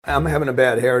I'm having a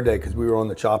bad hair day because we were on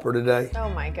the chopper today. Oh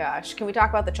my gosh. Can we talk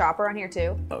about the chopper on here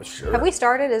too? Oh, sure. Have we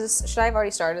started? Should I have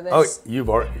already started this? Oh,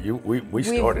 we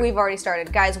started. We've already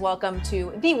started. Guys, welcome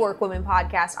to the Workwomen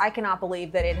podcast. I cannot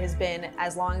believe that it has been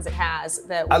as long as it has.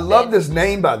 I love this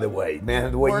name, by the way,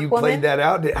 man. The way you played that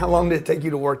out. How long did it take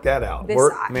you to work that out?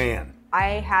 Workman. I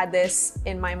had this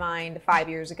in my mind 5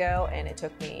 years ago, and it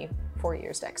took me 4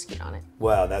 years to execute on it.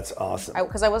 Wow, that's awesome.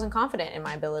 Because I wasn't confident in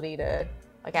my ability to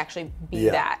actually be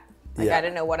that. I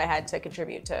didn't know what I had to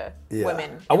contribute to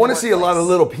women. I want to see a lot of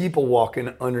little people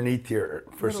walking underneath here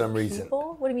for some reason.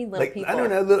 What do you mean little people? I don't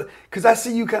know, because I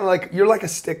see you kind of like, you're like a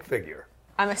stick figure.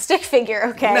 I'm a stick figure,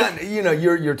 okay. Not,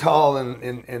 you're tall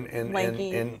and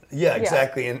lanky. And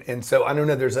exactly. And so I don't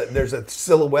know, there's a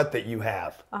silhouette that you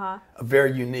have, a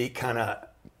very unique kind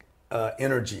of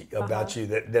energy about you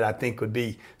that I think would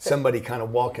be somebody kind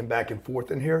of walking back and forth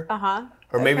in here.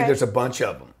 Or maybe there's a bunch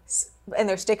of them. And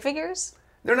they're stick figures?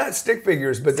 They're not stick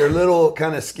figures, but they're little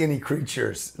kind of skinny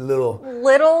creatures.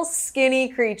 Little skinny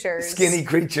creatures. Skinny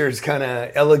creatures, kind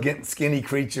of elegant skinny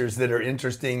creatures that are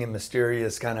interesting and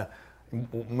mysterious, kind of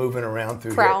moving around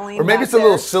through Prowling here. Or maybe it's a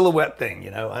little silhouette thing,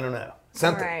 I don't know.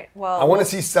 Something. All right. Well, I want to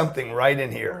see something right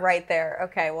in here. Right there.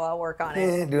 Okay, well, I'll work on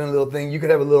it. Doing a little thing. You could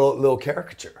have a little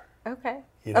caricature. Okay.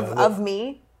 Of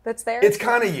me that's there? It's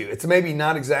kind of you. It's maybe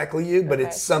not exactly you, but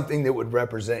it's something that would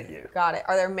represent you. Got it.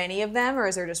 Are there many of them, or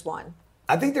is there just one?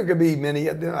 I think there could be many.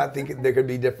 I think there could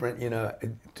be different,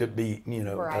 to be,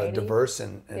 diverse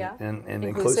and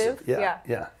inclusive.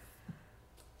 Yeah.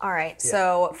 All right.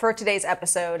 So for today's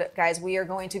episode, guys, we are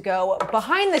going to go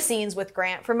behind the scenes with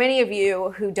Grant. For many of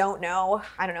you who don't know,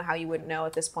 I don't know how you wouldn't know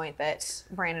at this point that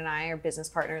Brandon and I are business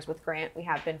partners with Grant. We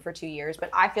have been for 2 years, but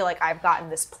I feel like I've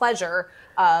gotten this pleasure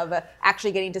of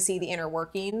actually getting to see the inner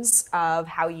workings of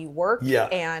how you work. Yeah.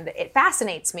 And it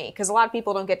fascinates me because a lot of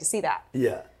people don't get to see that.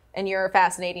 Yeah. And you're a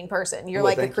fascinating person. You're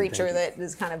like a creature that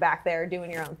is kind of back there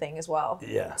doing your own thing as well.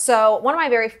 Yeah. So one of my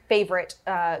very favorite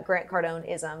Grant Cardone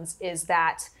isms is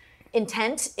that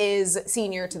intent is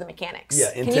senior to the mechanics. Yeah,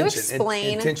 intention. Can you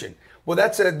explain? Intention. Well,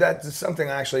 that's something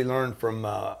I actually learned from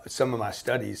some of my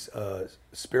studies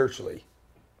spiritually.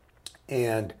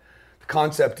 And the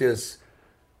concept is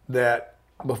that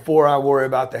before I worry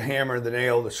about the hammer, the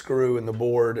nail, the screw, and the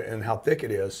board and how thick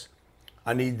it is,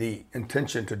 I need the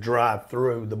intention to drive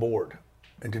through the board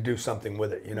and to do something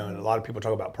with it, and a lot of people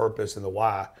talk about purpose and the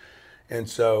why. And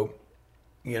so,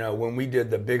 when we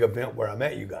did the big event where I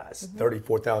met you guys,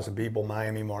 34,000 people,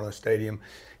 Miami Marlins Stadium,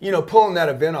 pulling that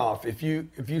event off, if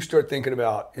you start thinking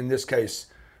about, in this case,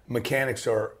 mechanics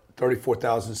are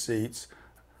 34,000 seats,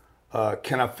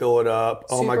 can I fill it up?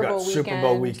 Oh my God, Super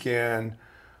Bowl weekend.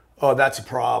 Oh, that's a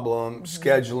problem.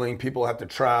 Scheduling, people have to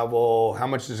travel. How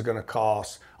much is it going to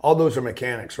cost? All those are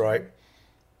mechanics, right?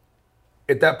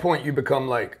 At that point, you become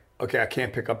like, okay, I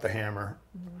can't pick up the hammer.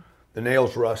 The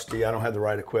nail's rusty. I don't have the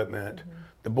right equipment.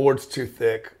 The board's too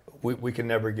thick. We can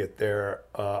never get there.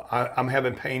 I'm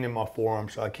having pain in my forearm,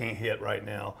 so I can't hit right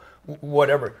now.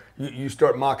 Whatever. You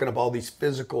start mocking up all these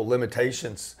physical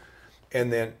limitations,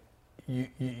 and then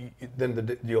then the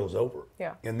deal is over.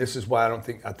 Yeah. And this is why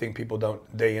I think people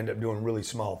they end up doing really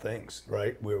small things,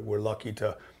 right? We're lucky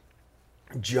to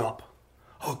jump.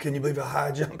 Oh, can you believe how high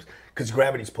I jumped? Because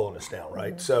gravity's pulling us down,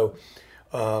 right? So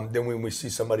then when we see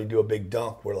somebody do a big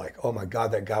dunk, we're like, oh my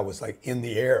God, that guy was like in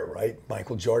the air, right?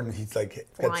 Michael Jordan, he's like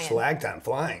got slag time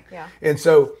flying. Yeah. And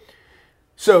so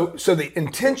the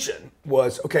intention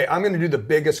was, okay, I'm going to do the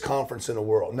biggest conference in the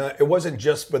world. Now, it wasn't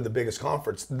just for the biggest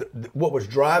conference. What was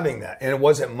driving that, and it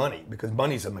wasn't money, because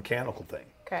money's a mechanical thing.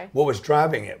 Okay. What was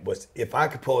driving it was, if I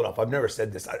could pull it off, I've never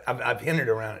said this, I've hinted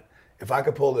around it. If I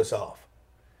could pull this off,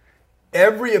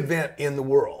 every event in the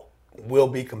world will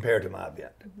be compared to my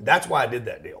event. That's why I did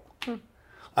that deal.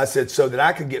 I said, so that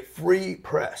I could get free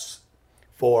press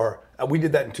for, we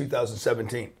did that in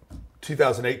 2017.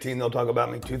 2018, they'll talk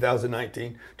about me.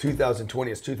 2019,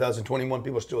 2020, it's 2021.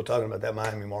 People are still talking about that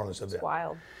Miami Marlins event. It's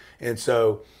wild. And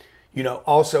so,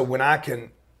 also when I can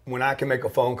make a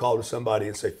phone call to somebody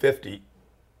and say 50,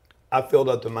 I filled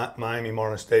up the Miami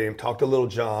Marlins Stadium, talked to Little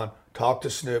John, talked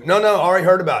to Snoop. No, I already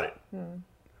heard about it.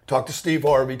 Talk to Steve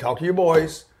Harvey, talk to your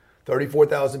boys,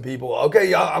 34,000 people. Okay,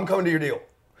 yeah, I'm coming to your deal.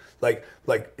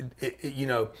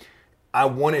 I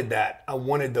wanted that. I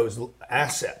wanted those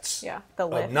assets. Yeah, the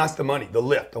lift. Not the money, the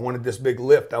lift. I wanted this big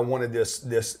lift. I wanted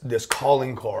this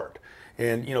calling card.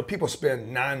 And people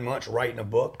spend 9 months writing a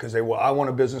book because I want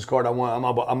a business card. I'm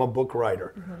a book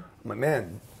writer. I'm like,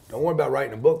 man, don't worry about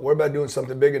writing a book. Worry about doing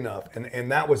something big enough.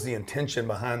 And that was the intention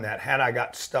behind that. Had I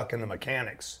got stuck in the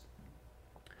mechanics,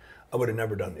 I would have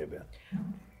never done the event.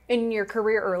 In your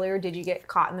career earlier, did you get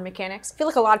caught in the mechanics? I feel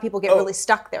like a lot of people get really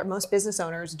stuck there. Most business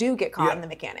owners do get caught in the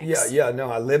mechanics. No,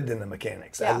 I lived in the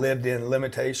mechanics. Yeah. I lived in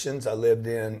limitations. I lived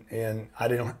in I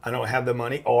don't have the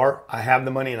money, or I have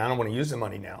the money and I don't want to use the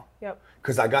money now. Yep.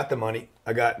 Because I got the money.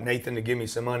 I got Nathan to give me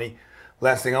some money.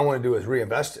 Last thing I want to do is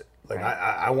reinvest it. Like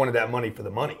I wanted that money for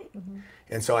the money.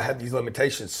 And so I had these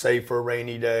limitations: save for a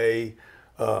rainy day,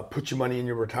 put your money in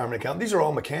your retirement account. These are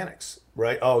all mechanics,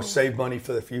 right? Oh, save money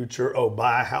for the future. Oh,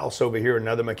 buy a house over here,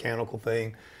 another mechanical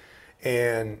thing.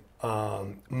 And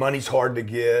money's hard to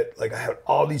get. Like I had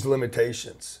all these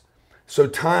limitations. So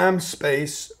time,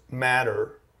 space,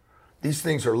 matter, these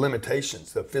things are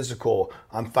limitations. The physical,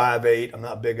 I'm 5'8", I'm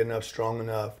not big enough, strong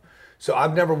enough. So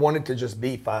I've never wanted to just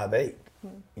be 5'8".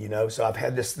 You know, so I've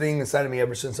had this thing inside of me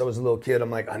ever since I was a little kid.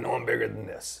 I'm like, I know I'm bigger than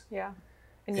this. Yeah.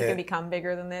 And you can become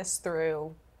bigger than this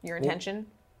through your intention?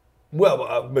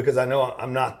 Well, because I know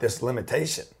I'm not this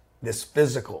limitation, this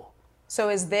physical. So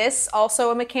is this also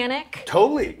a mechanic?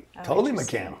 Totally Interesting.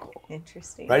 mechanical.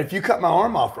 Interesting. Right? If you cut my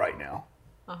arm off right now,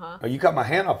 or you cut my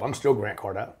hand off, I'm still Grant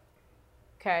Cardone.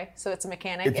 Okay, so it's a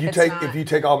mechanic. If you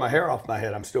take all my hair off my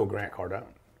head, I'm still Grant Cardone.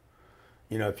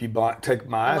 You know, if you take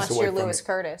my eyes unless away you're from Lewis me,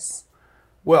 Curtis.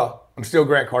 well, I'm still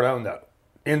Grant Cardone though.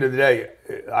 End of the day,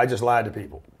 I just lied to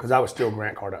people because I was still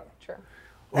Grant Cardone. True.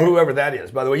 Whoever that is.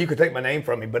 By the way, you could take my name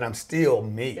from me, but I'm still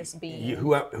me. This being.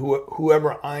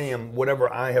 Whoever I am,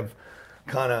 whatever I have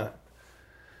kind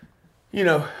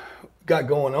of, got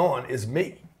going on is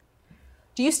me.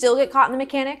 Do you still get caught in the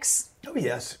mechanics? Oh,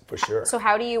 yes, for sure. So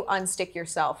how do you unstick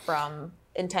yourself from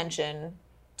intention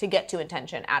to get to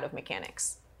intention out of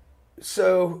mechanics?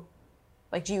 So,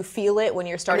 like, do you feel it when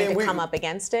you're starting to we- come up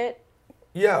against it?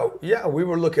 yeah, we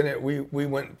were looking at, we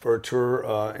went for a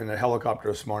tour in a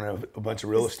helicopter this morning of a bunch of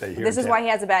real estate here. This is why he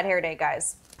has a bad hair day,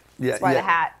 guys. Yeah, That's why the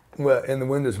hat. Well, and the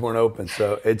windows weren't open,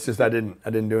 so it's just I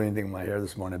didn't do anything with my hair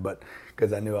this morning, but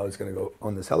because I knew I was going to go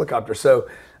on this helicopter. So,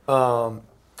 I'm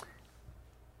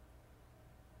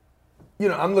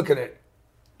looking at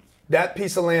that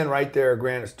piece of land right there.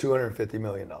 Grant is $250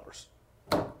 million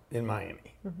in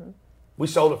Miami. We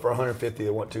sold it for 150. They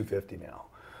want 250 now.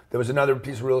 There was another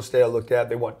piece of real estate I looked at.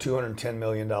 They want $210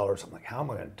 million. I'm like, how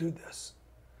am I going to do this?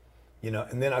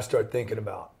 And then I started thinking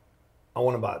about, I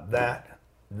want to buy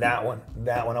that one.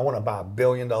 I want to buy $1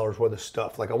 billion worth of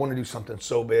stuff. Like I want to do something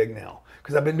so big now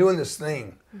because I've been doing this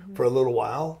thing for a little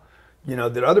while,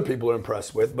 that other people are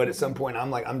impressed with. But at some point, I'm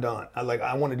like, I'm done.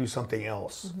 I want to do something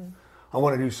else. I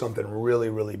want to do something really,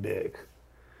 really big.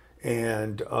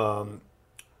 And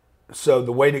so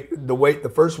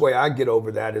the first way I get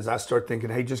over that is I start thinking,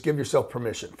 hey, just give yourself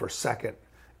permission for a second.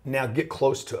 Now get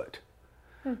close to it.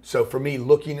 So for me,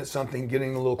 looking at something,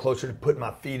 getting a little closer to putting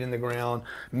my feet in the ground,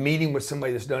 meeting with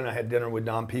somebody that's done it. I had dinner with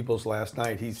Don Peoples last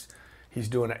night. He's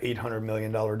doing an $800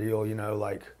 million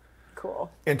deal,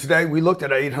 Cool. And today we looked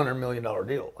at an $800 million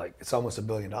deal. Like it's almost $1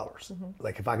 billion.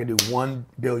 Like if I could do $1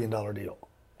 billion deal.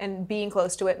 And being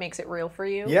close to it makes it real for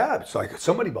you? Yeah, it's like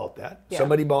somebody bought that. Yeah.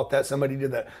 Somebody bought that. Somebody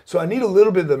did that. So I need a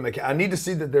little bit of I need to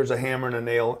see that there's a hammer and a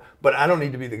nail, but I don't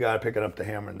need to be the guy picking up the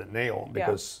hammer and the nail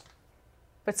because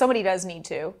But somebody does need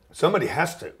to. somebody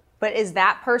has to. But is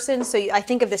that person, so I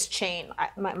think of this chain,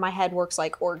 my head works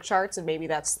like org charts, and maybe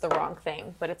that's the wrong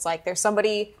thing, but it's like there's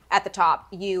somebody at the top,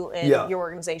 you and your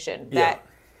organization, that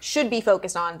should be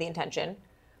focused on the intention.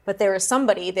 But there is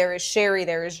somebody, there is Sherry,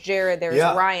 there is Jared, there is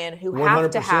Ryan, who have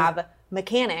to 100%. have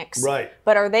mechanics. Right.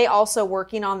 But are they also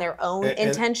working on their own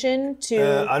intention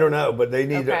to... I don't know, but they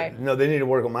need Okay. they need to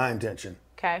work on my intention.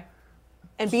 Okay.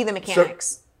 And be the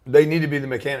mechanics. They need to be the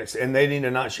mechanics, and they need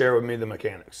to not share with me the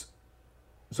mechanics.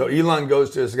 So Elon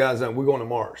goes to his guys and we're going to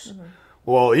Mars.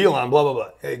 Well, Elon, blah, blah, blah.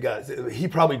 Hey, guys, he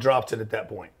probably dropped it at that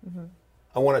point.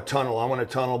 I want a tunnel. I want a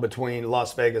tunnel between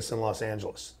Las Vegas and Los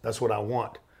Angeles. That's what I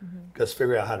want. Let's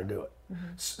figure out how to do it.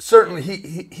 Certainly,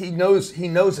 he knows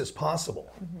it's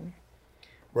possible,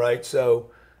 right?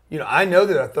 So, I know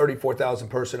that a 34,000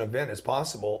 person event is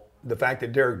possible. The fact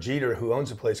that Derek Jeter, who owns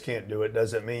the place, can't do it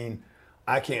doesn't mean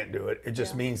I can't do it. It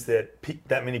just means that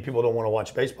that many people don't want to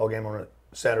watch a baseball game on a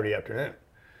Saturday afternoon.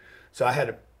 So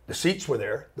the seats were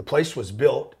there. The place was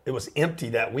built. It was empty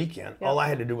that weekend. All I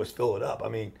had to do was fill it up. I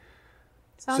mean,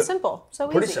 Sounds simple. So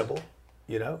pretty easy. simple,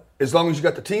 as long as you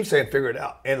got the team saying, figure it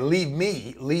out. And leave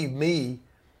me.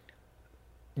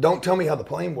 Don't tell me how the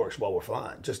plane works while we're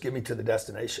flying. Just get me to the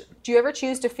destination. Do you ever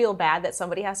choose to feel bad that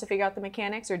somebody has to figure out the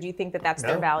mechanics, or do you think that that's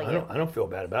their value? I don't feel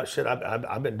bad about shit.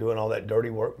 I've been doing all that dirty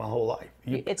work my whole life.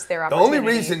 It's their The opportunity.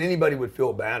 only reason anybody would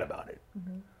feel bad about it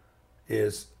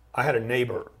is I had a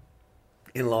neighbor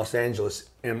in Los Angeles,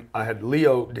 and I had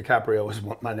Leo DiCaprio was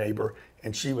my neighbor,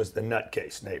 and she was the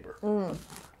nutcase neighbor.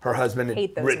 her husband had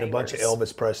Hate those written a bunch of neighbors.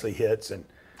 Elvis Presley hits, and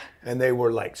they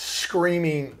were like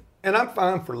screaming. And I'm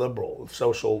fine for liberal,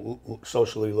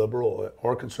 socially liberal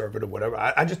or conservative, whatever.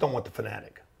 I just don't want the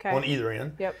fanatic on either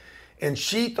end. Yep. And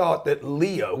she thought that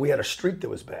Leo, we had a streak that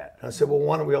was bad. And I said, well,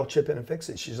 why don't we all chip in and fix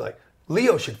it? She's like,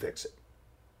 Leo should fix it.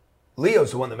 Leo's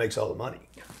the one that makes all the money.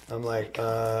 I'm like,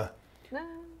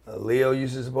 Leo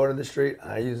uses a part of the street,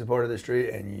 I use a part of the street,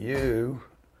 and you,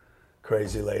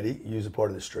 crazy lady, use a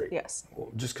part of the street. Yes.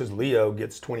 Well, just because Leo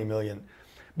gets 20 million.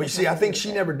 But you see, I think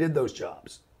she never did those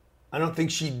jobs. I don't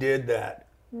think she did that,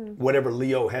 whatever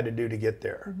Leo had to do to get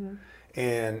there.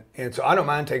 And so I don't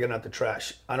mind taking out the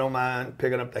trash. I don't mind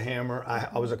picking up the hammer.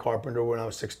 I was a carpenter when I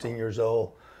was 16 years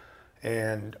old.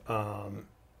 And,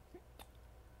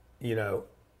 you know,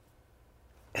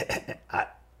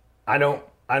 I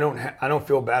don't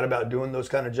feel bad about doing those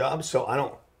kind of jobs. So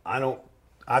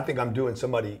I think I'm doing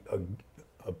somebody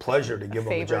a pleasure to give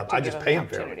them a favor job. to I give just them pay the them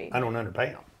fairly. opportunity. I don't underpay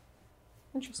them.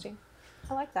 Interesting.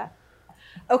 I like that.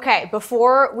 Okay,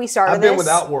 before we started I've been this,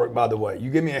 without work, by the way. You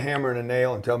give me a hammer and a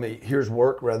nail and tell me here's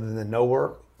work rather than no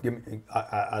work.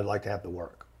 I'd like to have the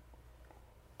work.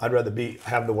 I'd rather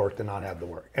have the work than not have the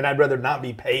work, and I'd rather not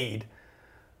be paid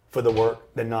for the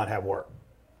work than not have work.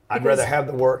 I'd rather have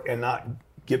the work and not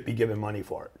be given money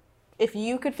for it. if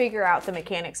you could figure out the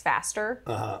mechanics faster,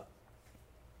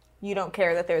 you don't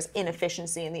care that there's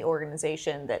inefficiency in the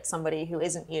organization, that somebody who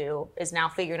isn't you is now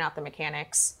figuring out the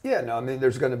mechanics. Yeah, no, I mean,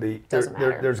 there's going to be Doesn't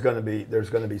matter. there's going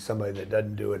to be somebody that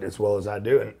doesn't do it as well as I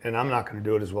do, and I'm not going to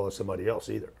do it as well as somebody else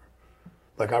either.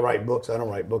 Like I write books, I don't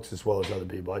write books as well as other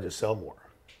people. I just sell more.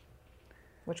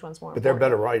 Which one's more But they're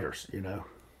important? better writers, you know.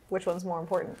 Which one's more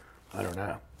important? I don't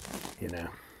know, you know.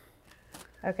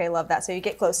 Okay, love that. So you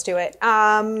get close to it.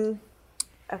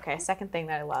 Okay, second thing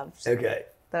that I loved. Okay.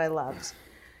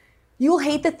 You will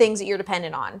hate the things that you're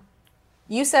dependent on.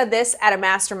 You said this at a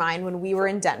mastermind when we were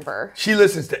in Denver. She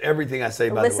listens to everything I say.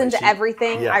 By Listen the way, to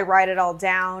everything. Yeah. I write it all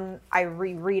down. I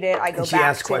reread it. I go And she back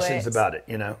asks to questions it. about it,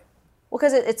 you know. Well,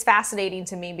 because it's fascinating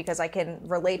to me because I can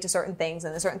relate to certain things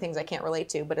and there's certain things I can't relate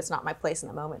to, but it's not my place in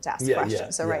the moment to ask Yeah, questions. yeah,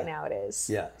 So yeah. right now it is.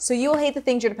 Yeah. So you will hate the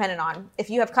things you're dependent on. If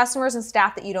you have customers and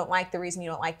staff that you don't like, the reason you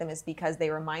don't like them is because they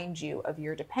remind you of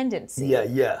your dependency. Yeah,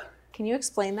 yeah. Can you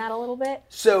explain that a little bit?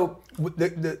 So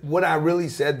what I really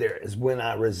said there is when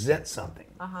I resent something,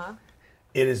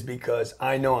 it is because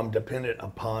I know I'm dependent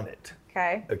upon it.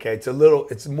 Okay. Okay,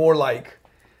 it's more like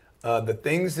the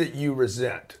things that you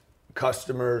resent,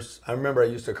 customers. I remember I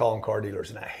used to call them car dealers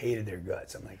and I hated their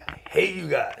guts. I'm like, I hate you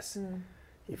guys.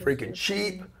 You're freaking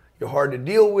cheap. You're hard to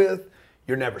deal with.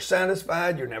 You're never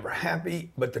satisfied. You're never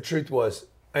happy. But the truth was,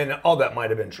 and all that might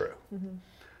have been true.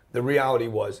 The reality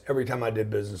was every time I did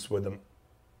business with them,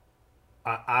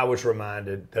 I was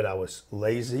reminded that I was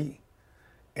lazy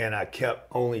and I kept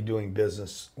only doing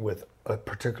business with a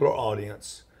particular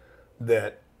audience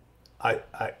that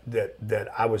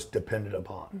I was dependent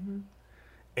upon.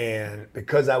 And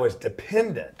because I was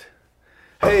dependent,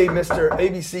 hey, Mr.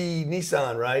 ABC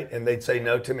Nissan, right? And they'd say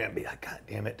no to me. I'd be like, God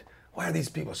damn it. Why are these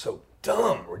people so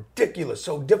dumb, ridiculous,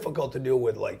 so difficult to deal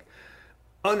with, like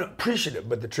unappreciative?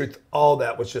 But the truth, all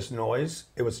that was just noise.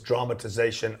 It was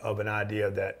dramatization of an idea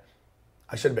that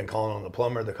I should have been calling on the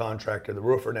plumber, the contractor, the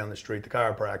roofer down the street, the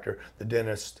chiropractor, the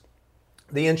dentist,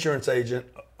 the insurance agent,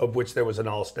 of which there was an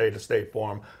Allstate, a State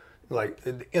Farm, like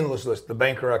the endless list. The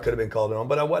banker I could have been calling on,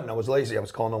 but I wasn't. I was lazy. I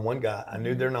was calling on one guy. I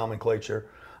knew their nomenclature.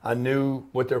 I knew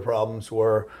what their problems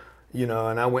were, you know,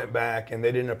 and I went back and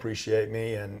they didn't appreciate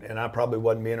me, and I probably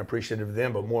wasn't being appreciative of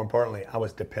them, but more importantly, I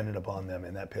was dependent upon them,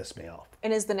 and that pissed me off.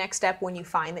 And is the next step when you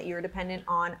find that you're dependent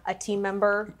on a team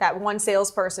member, that one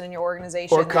salesperson in your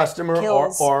organization, Or that customer,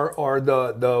 kills- or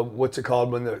the what's it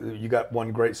called when you got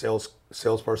one great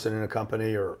salesperson in a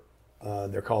company, or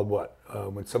they're called what?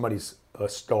 When somebody's a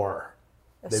star,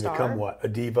 they star? become what? A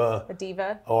diva. a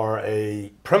diva? Or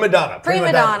a prima donna.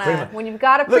 Prima donna. When you've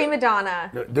got a prima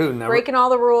donna, Dude, never. breaking all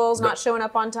the rules, not showing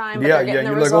up on time, but Yeah, they're getting yeah. the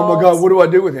You're like, results. oh my God, what do I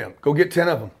do with him? Go get 10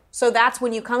 of them. So that's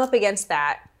when you come up against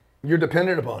that. You're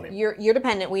dependent upon him. You're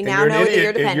dependent. We And now know that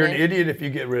you're dependent. You're an idiot if you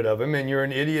get rid of him, and you're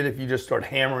an idiot if you just start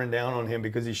hammering down on him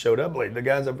because he showed up late. The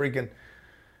guy's a freaking,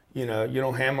 you know, you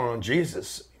don't hammer on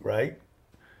Jesus, right?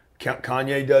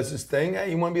 Kanye does his thing.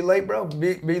 Hey, you want to be late, bro?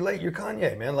 Be late. You're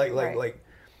Kanye, man. Like,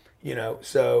 you know.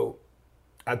 So,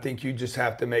 I think you just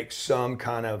have to make some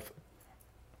kind of,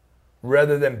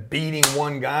 rather than beating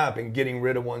one guy up and getting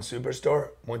rid of one superstar,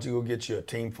 why don't you go get you a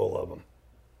team full of them?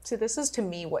 So this is to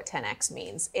me what 10X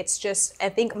means. It's just, I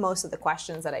think most of the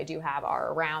questions that I do have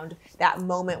are around that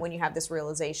moment when you have this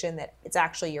realization that it's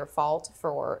actually your fault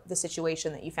for the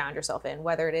situation that you found yourself in,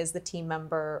 whether it is the team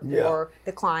member Yeah. or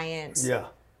the client. Yeah.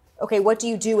 okay, what do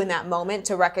you do in that moment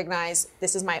to recognize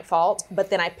this is my fault, but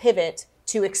then I pivot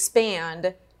to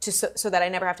expand so that I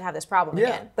never have to have this problem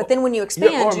again. But then when you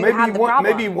expand, you have the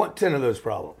problem. Maybe you want 10 of those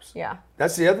problems. Yeah.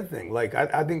 That's the other thing. Like,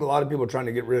 I think a lot of people are trying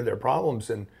to get rid of their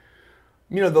problems. And,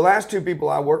 you know, the last two people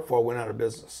I worked for went out of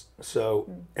business. So,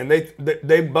 and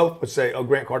they both would say, oh,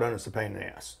 Grant Cardone's a pain in the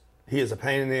ass. He is a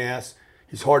pain in the ass.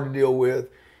 He's hard to deal with.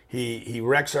 He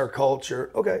wrecks our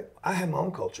culture. Okay, I have my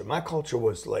own culture. My culture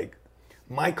was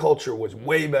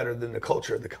way better than the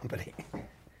culture of the company.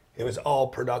 It was all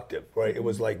productive, right? It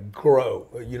was like grow,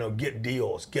 you know, get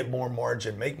deals, get more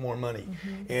margin, make more money.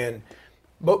 And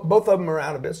both of them are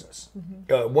out of business.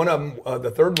 One of them,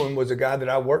 the third one, was a guy that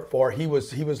I worked for. He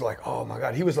was like, oh my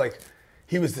God, he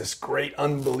was this great,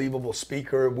 unbelievable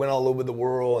speaker, went all over the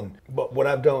world. But what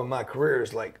I've done with my career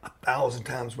is like 1,000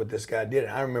 times what this guy did.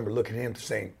 And I remember looking at him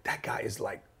saying, that guy is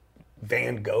like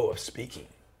Van Gogh of speaking.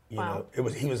 You know,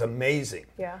 he was amazing.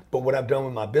 Yeah. But what I've done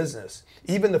with my business,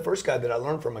 even the first guy that I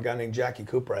learned from, a guy named Jackie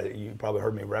Cooper, you probably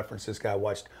heard me reference this guy, I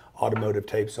watched automotive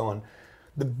tapes on.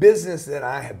 The business that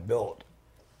I have built,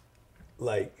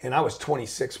 like, and I was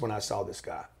 26 when I saw this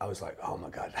guy. I was like, oh my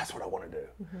God, that's what I want to do.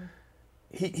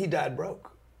 He died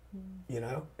broke, you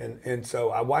know? And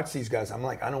so I watch these guys, I'm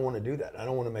like, I don't want to do that. I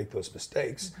don't want to make those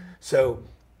mistakes. So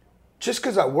just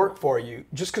because I work for you,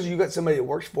 just because you got somebody that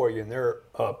works for you and they're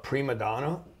a prima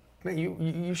donna, I mean,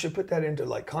 you should put that into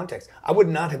like context. I would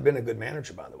not have been a good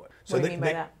manager, by the way. So what do you mean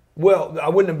by that? Well, I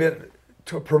wouldn't have been,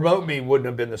 to promote me wouldn't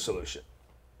have been the solution.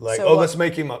 Like, so let's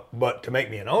make him but to make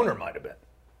me an owner might have been.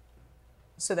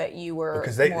 So that you were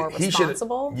more he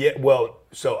responsible? Yeah, well,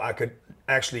 so I could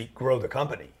actually grow the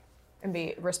company. And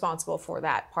be responsible for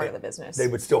that part of the business. They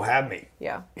would still have me.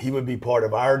 Yeah. He would be part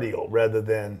of our deal rather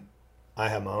than I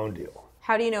have my own deal.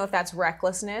 How do you know if that's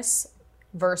recklessness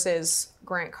versus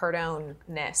Grant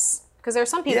Cardone-ness? Because there are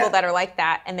some people that are like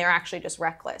that and they're actually just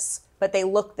reckless, but they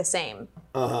look the same.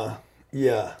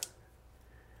 Yeah.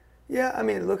 Yeah, I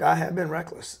mean, look, I have been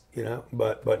reckless, you know,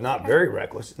 but not very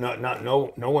reckless.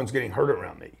 No one's getting hurt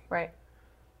around me. Right.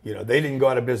 You know, they didn't go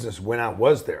out of business when I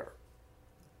was there.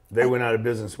 They went out of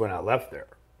business when I left there.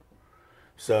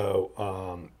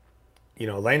 So, you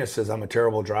know, Elena says I'm a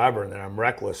terrible driver and that I'm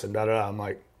reckless and da-da-da. I'm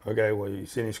like, okay, well, you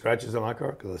see any scratches on my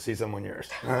car? Because I see some on yours.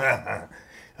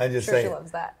 I just I'm sure she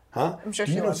loves that. Huh? I'm sure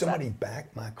she loves that. Do you know somebody that.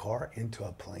 backed my car into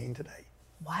a plane today?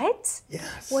 What?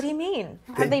 Yes. What do you mean?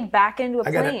 How'd they back into a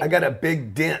plane? I got a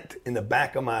big dent in the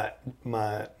back of my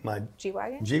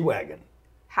G-Wagon? G-Wagon.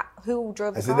 Who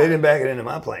drove the car? I said, they didn't back it into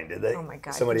my plane, did they? Oh my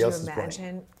God. Somebody else's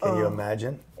plane. Can you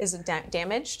imagine? Is it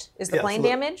damaged? Is the plane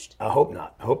damaged? I hope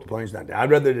not. I hope the plane's not damaged. I'd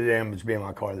rather the damage be in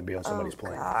my car than be on somebody's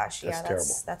plane. Gosh, that's terrible.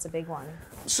 That's a big one.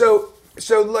 So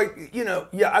like, you know,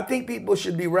 yeah, I think people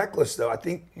should be reckless though. I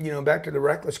think, you know, back to the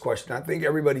reckless question, I think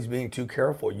everybody's being too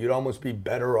careful. You'd almost be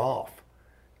better off.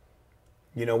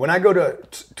 You know, when I go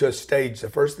to a stage, the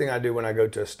first thing I do when I go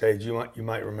to a stage, you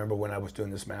might remember when I was doing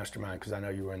this mastermind because I know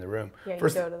you were in the room. Yeah,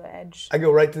 first, you go to the edge. I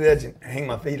go right to the edge and hang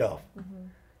my feet off.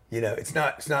 You know, it's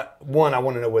not one, I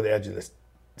want to know where the edge of the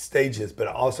stage is, but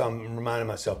also I'm reminding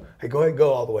myself, hey, go ahead and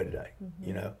go all the way today,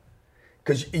 you know?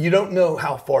 Because you don't know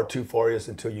how far too far is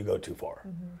until you go too far.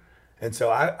 And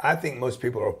so I think most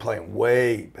people are playing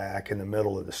way back in the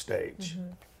middle of the stage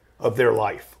of their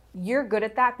life. You're good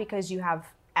at that because you have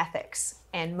ethics.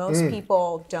 And most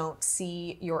people don't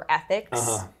see your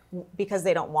ethics because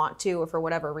they don't want to or for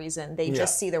whatever reason. They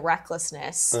just see the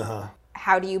recklessness.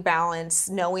 How do you balance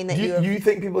knowing that you have... Do you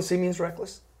think people see me as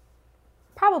reckless?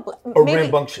 Probably. Or maybe,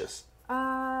 rambunctious?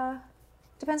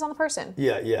 Depends on the person.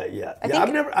 Yeah.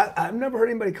 I've never heard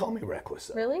anybody call me reckless.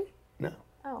 Though. Really? No.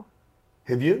 Oh.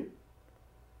 Have you?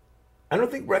 I don't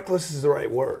think reckless is the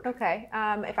right word. Okay.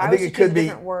 If I was to choose a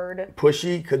different word...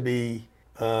 Pushy, could be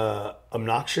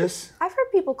obnoxious. I've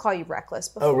heard people call you reckless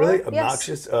before. Oh, really?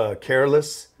 Obnoxious, yes.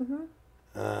 Careless.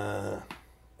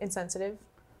 Insensitive.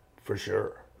 For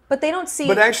sure. But they don't see...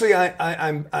 But actually,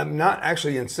 I'm not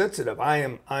actually insensitive. I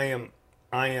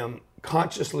am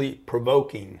consciously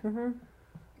provoking.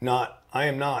 I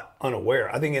am not unaware.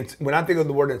 I think when I think of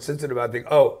the word insensitive, I think,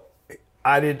 oh,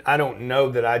 I don't know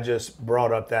that I just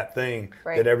brought up that thing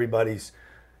that everybody's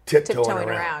tiptoeing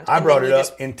around. I brought it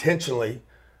up intentionally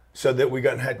so that we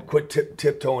had quit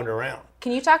tiptoeing around.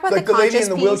 Can you talk about like the lady in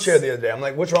the piece? Wheelchair the other day? I'm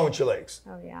like, what's wrong with your legs?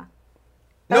 Oh yeah,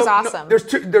 that was awesome. No,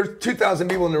 there's 2,000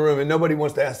 people in the room and nobody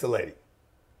wants to ask the lady.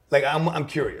 Like I'm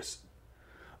curious.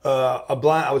 I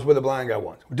was with a blind guy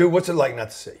once. Dude, what's it like not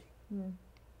to see?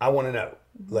 I want to know.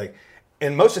 Like,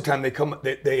 and most of the time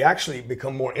they actually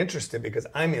become more interested because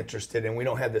I'm interested and we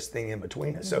don't have this thing in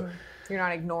between us. So you're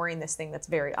not ignoring this thing that's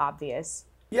very obvious.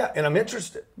 Yeah, and I'm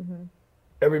interested.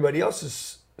 Everybody else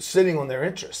is sitting on their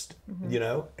interest, you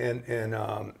know,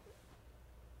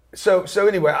 so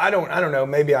anyway, I don't know.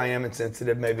 Maybe I am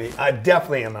insensitive. Maybe I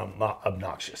definitely am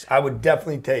obnoxious. I would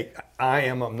definitely I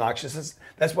am obnoxious.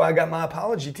 That's why I got my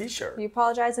apology T-shirt. You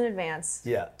apologize in advance.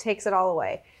 Yeah. Takes it all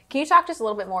away. Can you talk just a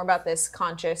little bit more about this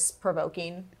conscious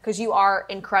provoking? Because you are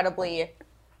incredibly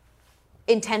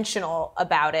intentional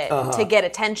about it to get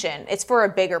attention. It's for a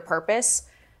bigger purpose.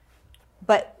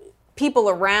 But people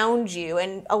around you,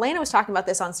 and Elena was talking about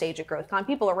this on stage at GrowthCon,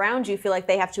 people around you feel like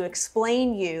they have to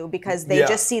explain you because they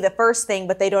just see the first thing,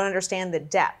 but they don't understand the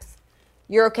depth.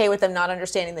 You're okay with them not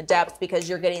understanding the depth because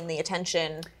you're getting the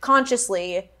attention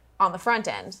consciously on the front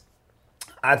end.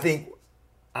 I think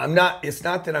it's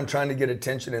not that I'm trying to get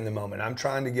attention in the moment. I'm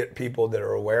trying to get people that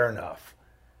are aware enough.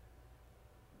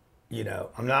 You know,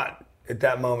 I'm not at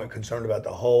that moment concerned about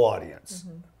the whole audience.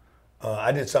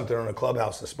 I did something on a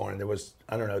clubhouse this morning. There was,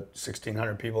 I don't know,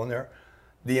 1,600 people in there.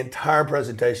 The entire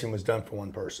presentation was done for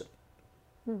one person.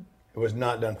 It was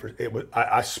not done for,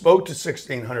 I spoke to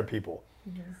 1,600 people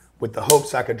with the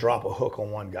hopes I could drop a hook on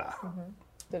one guy.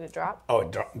 Did it drop? Oh,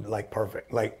 it dropped, like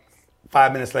perfect. Like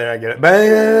 5 minutes later, I get it.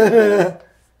 Bang!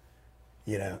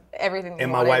 You know. Everything.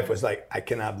 And my wife was like, I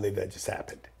cannot believe that just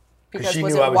happened. Because she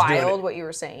was knew it I was wild doing it. What you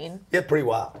were saying? Yeah, pretty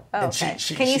wild. Oh, okay.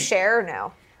 Can you share or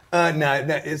no?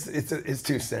 No, it's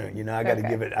too soon. You know, I got to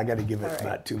give it right.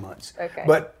 about 2 months. Okay.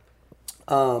 But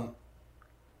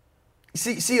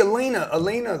see,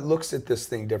 Elena looks at this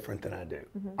thing different than I do.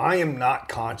 I am not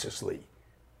consciously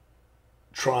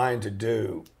trying to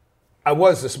do. I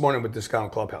was this morning with this guy on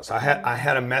Clubhouse. I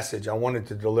had a message I wanted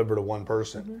to deliver to one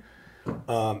person,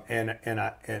 and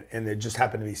there just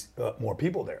happened to be more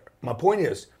people there. My point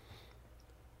is,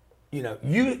 you know,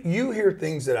 you hear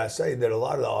things that I say that a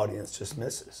lot of the audience just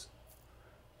misses,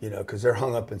 you know, because they're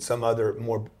hung up in some other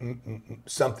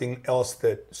something else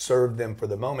that served them for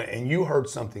the moment, and you heard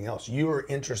something else. You are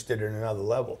interested in another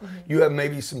level. You have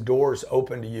maybe some doors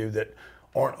open to you that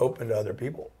aren't open to other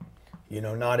people. You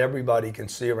know, not everybody can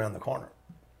see around the corner,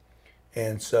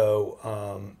 and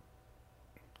so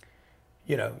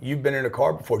you know, you've been in a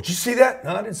car before. Did you see that?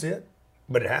 No, I didn't see it,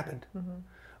 but it happened.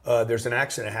 There's an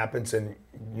accident that happens and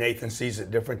Nathan sees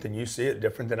it different than you see it,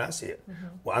 different than I see it.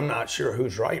 Well, I'm not sure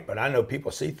who's right, but I know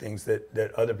people see things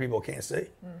that other people can't see.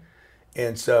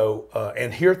 And so,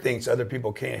 and hear things other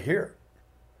people can't hear.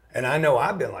 And I know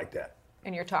I've been like that.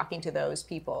 And you're talking to those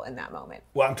people in that moment.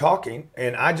 Well, I'm talking,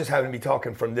 and I just happen to be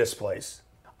talking from this place.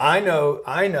 I know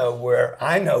where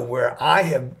I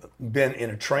have been in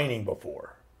a training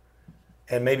before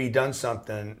and maybe done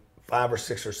something 5 or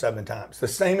 6 or 7 times. The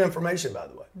same information, by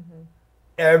the way.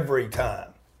 Every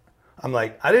time. I'm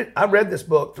like, I read this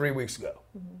book 3 weeks ago.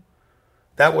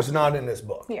 That was not in this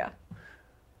book. Yeah.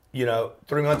 You know,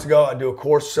 3 months ago, I do a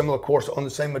course, similar course on the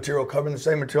same material, covering the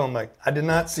same material. I'm like, I did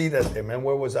not see that there, man.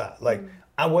 Where was I? Like,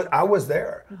 I was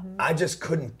there. I just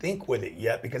couldn't think with it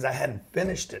yet because I hadn't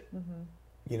finished it.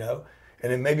 You know?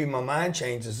 And then maybe my mind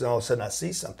changes and all of a sudden I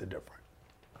see something different.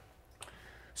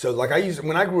 So like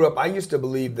when I grew up, I used to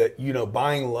believe that, you know,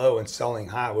 buying low and selling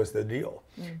high was the deal.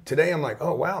 Today I'm like,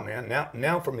 oh wow, man,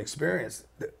 now from experience,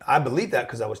 I believe that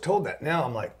because I was told that. Now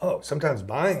I'm like, oh, sometimes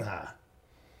buying high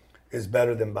is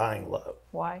better than buying low.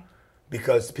 Why?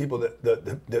 Because people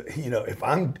that you know, if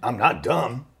I'm not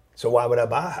dumb, so why would I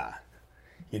buy high?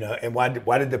 You know, and why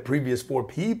did the previous 4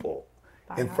 people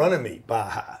in front of me buy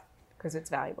high? Because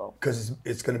it's valuable. Because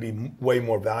it's going to be way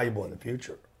more valuable in the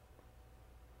future.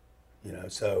 You know,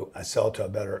 so I sell to a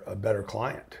better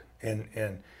client.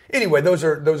 And anyway, those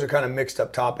are kind of mixed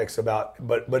up topics about,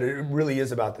 but it really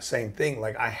is about the same thing.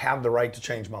 Like I have the right to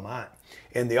change my mind,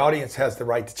 and the audience has the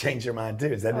right to change their mind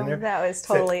too. Is that in there? That was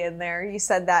totally in there. You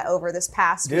said that over this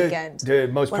past weekend.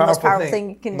 Dude, most powerful thing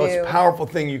you can do. Most powerful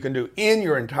thing you can do in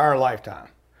your entire lifetime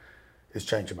is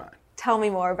change your mind. Tell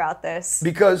me more about this.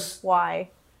 Because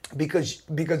why?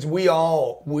 Because we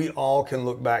all can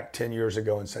look back 10 years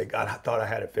ago and say, God, I thought I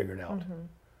had it figured out.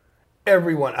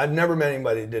 Everyone, I've never met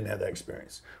anybody that didn't have that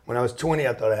experience. When I was 20,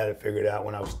 I thought I had it figured out.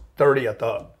 When I was 30, I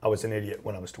thought I was an idiot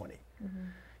when I was 20.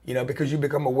 You know, because you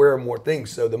become aware of more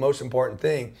things. So the most important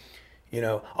thing, you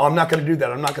know, oh, I'm not going to do that.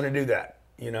 I'm not going to do that.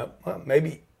 You know, well,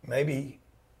 maybe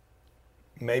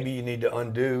you need to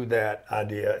undo that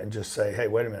idea and just say, hey,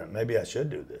 wait a minute, maybe I should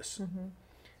do this.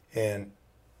 And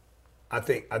I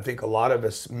think a lot of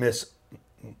us miss.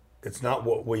 It's not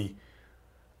what we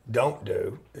don't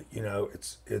do. You know,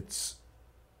 it's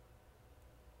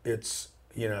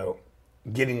you know,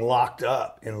 getting locked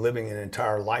up and living an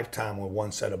entire lifetime with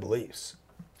one set of beliefs.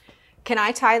 Can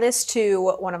I tie this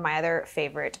to one of my other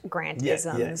favorite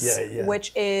Grantisms, yeah.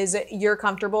 which is you're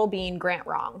comfortable being Grant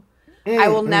wrong? I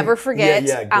will never forget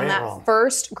Yeah, on Grant that wrong.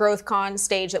 first GrowthCon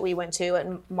stage that we went to at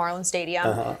Marlin Stadium.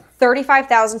 Uh-huh.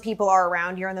 35,000 people are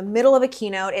around. You're in the middle of a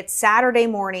keynote. It's Saturday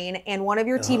morning, and one of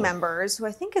your Uh-huh. team members, who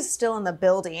I think is still in the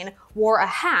building, wore a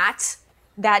hat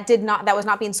that was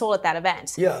not being sold at that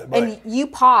event. Yeah, and right. you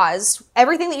paused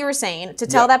everything that you were saying to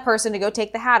tell Yeah. that person to go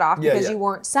take the hat off Yeah, because yeah. you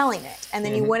weren't selling it. And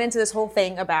then you went into this whole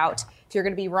thing about if you're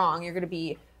going to be wrong, you're going to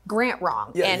be Grant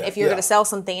wrong. Yeah, and yeah, if you're yeah. going to sell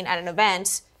something at an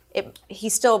event,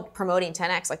 he's still promoting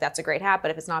 10X, like that's a great hat, but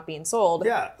if it's not being sold,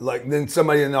 Yeah, like then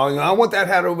somebody in the audience, I want that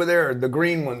hat over there, the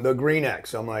green one, the green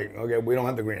X. I'm like, okay, we don't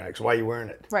have the green X. Why are you wearing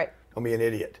it? right. Don't be an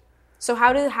idiot. So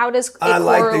how does it I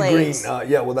like the correlate? green.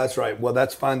 Yeah, well, that's right. Well,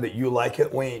 that's fine that you like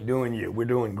it. We ain't doing you. We're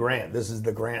doing Grant. This is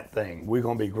the Grant thing. We're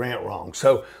going to be Grant wrong.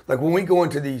 So, like when we go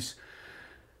into these,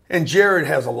 and Jared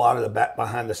has a lot of the back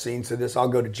behind the scenes of this. I'll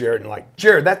go to Jared and like,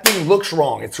 Jared, that thing looks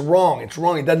wrong. It's wrong. It's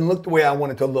wrong. It doesn't look the way I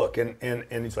want it to look. And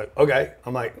he's like, okay.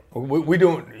 I'm like, we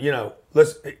doing,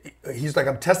 let's. He's like,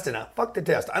 I'm testing out. Fuck the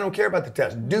test. I don't care about the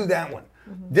test. Do that one.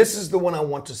 This is the one I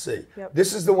want to see. Yep.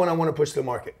 This is the one I want to push to the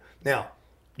market. Now,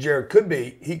 Jared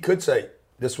he could say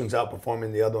this one's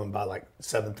outperforming the other one by like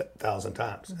 7,000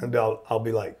 times, and I'll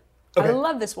be like, okay, I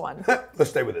love this one. let's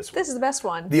stay with this one. This is the best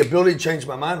one. The ability to change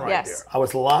my mind right Yes. there. I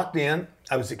was locked in.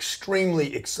 I was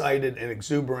extremely excited and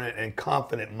exuberant and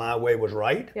confident my way was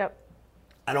right. Yep.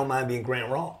 I don't mind being Grant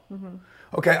wrong.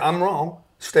 Okay, I'm wrong.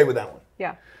 Stay with that one.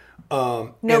 Yeah.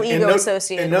 No ego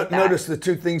associated with that. Notice the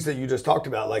two things that you just talked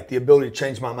about, like the ability to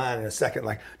change my mind in a second.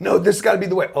 Like, no, this has got to be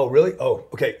the way. Oh, really? Oh,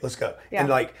 okay, let's go. Yeah. And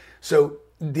like, so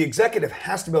the executive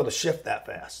has to be able to shift that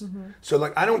fast. So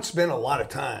like, I don't spend a lot of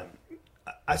time.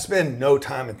 I spend no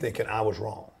time in thinking I was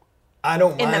wrong. I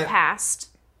don't In mind the past,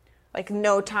 like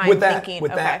no time with that, thinking.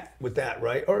 with okay. that,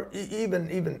 right? Or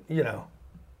even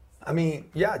I mean,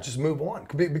 yeah, just move on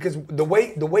because the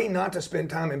way not to spend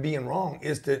time in being wrong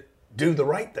is to do the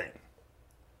right thing.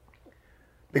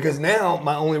 Because now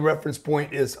my only reference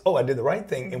point is, oh, I did the right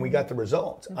thing and we got the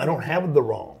results. I don't have the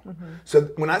wrong. So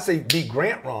when I say be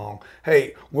Grant wrong,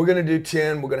 hey, we're going to do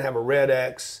 10, we're going to have a red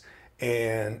X,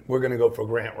 and we're going to go for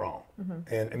Grant wrong.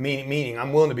 And meaning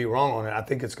I'm willing to be wrong on it. I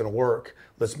think it's going to work.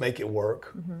 Let's make it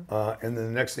work. And then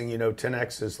the next thing you know,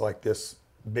 10X is like this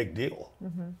big deal.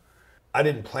 I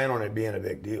didn't plan on it being a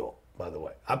big deal, by the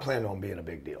way. I planned on being a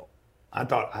big deal. I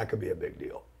thought I could be a big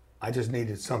deal. I just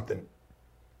needed something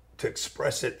to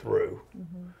express it through,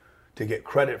 to get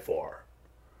credit for,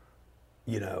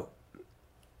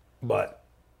 but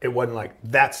it wasn't like,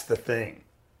 that's the thing.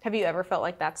 Have you ever felt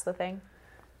like that's the thing?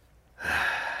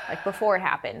 Like before it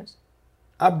happened?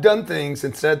 I've done things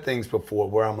and said things before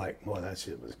where I'm like, well, that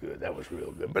shit was good. That was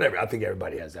real good. But I think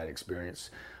everybody has that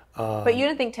experience. But you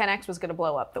didn't think 10X was going to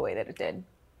blow up the way that it did?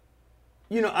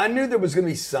 I knew there was going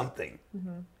to be something.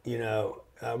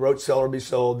 I wrote Sell or Be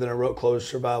Sold, then I wrote Closed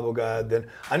Survival Guide. Then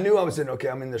I knew I was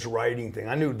I'm in this writing thing.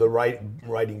 I knew the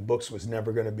writing books was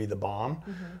never going to be the bomb,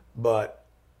 but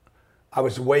I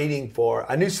was waiting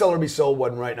I knew Sell or Be Sold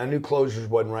wasn't right, and I knew Closures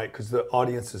wasn't right because the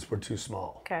audiences were too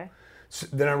small. Okay. So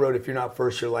then I wrote If You're Not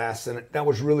First, You're Last, and that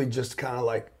was really just kind of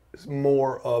like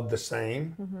more of the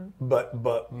same,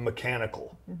 but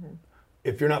mechanical.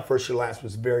 If You're Not First, You're Last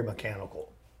was very mechanical.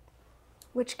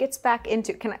 Which gets back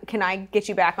into, can I get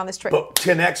you back on this train? But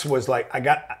 10X was like,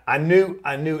 I knew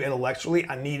intellectually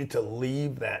I needed to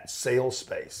leave that sales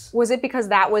space. Was it because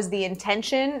that was the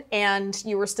intention and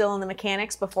you were still in the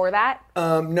mechanics before that?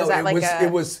 No, that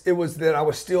it was that I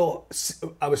was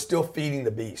still feeding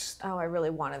the beast. Oh, I really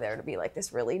wanted there to be like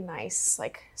this really nice,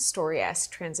 like story-esque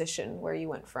transition where you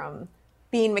went from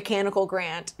being mechanical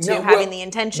Grant to having the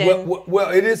intention. Well,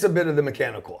 it is a bit of the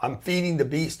mechanical. I'm feeding the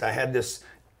beast. I had this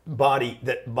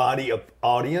body of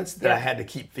audience that I had to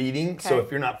keep feeding. Okay. So If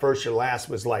You're Not First, You're Last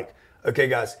was like, okay,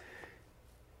 guys,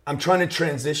 I'm trying to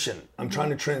transition. And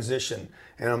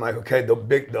I'm like, okay,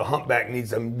 the humpback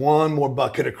needs one more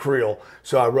bucket of krill.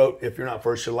 So I wrote If You're Not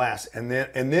First, You're Last. And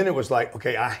then it was like,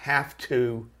 okay, I have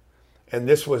to, and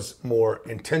this was more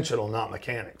intentional, not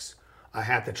mechanics. I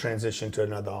have to transition to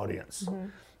another audience.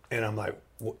 And I'm like,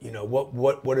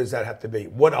 what does that have to be?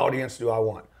 What audience do I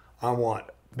want? I want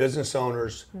business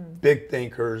owners, big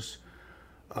thinkers,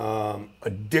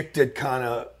 addicted kind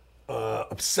of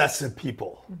obsessive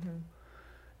people,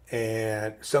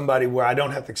 and somebody where I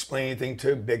don't have to explain anything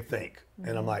to, big think.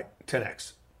 And I'm like,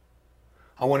 10X.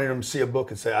 I wanted them to see a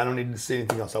book and say, I don't need to see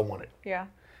anything else, I want it. Yeah.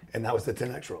 And that was the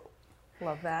 10X rule.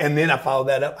 Love that. And then I followed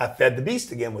that up. I fed the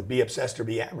beast again with Be Obsessed or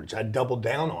Be Average. I doubled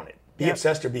down on it. Be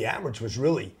Obsessed or Be Average was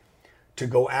really to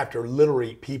go after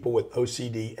literally people with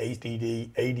OCD,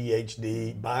 ADD,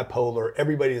 ADHD, bipolar,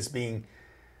 everybody that's being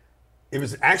It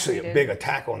was actually a Treated. big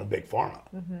attack on the big pharma,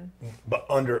 but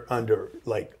under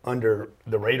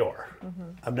the radar.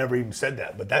 I've never even said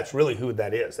that, but that's really who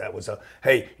that is. That was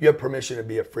hey, you have permission to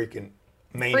be a freaking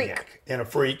maniac and a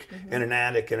freak and an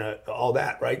addict and all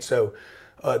that, right? So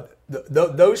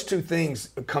those two things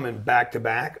coming back to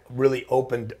back really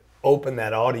opened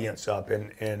that audience up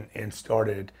and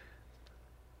started.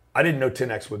 I didn't know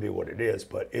 10X would be what it is,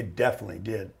 but it definitely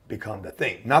did become the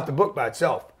thing. Not the book by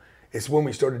itself. It's when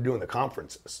we started doing the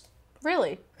conferences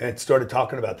Really? and started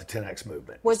talking about the 10X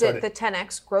movement. Was it the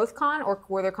 10X Growth Con, or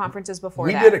were there conferences before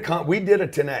we that? we did a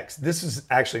 10X. This is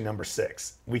actually number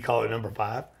 6. We call it number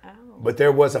 5, Oh. but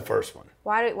there was a first one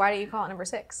Why do you call it number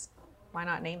 6? Why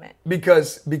not name it?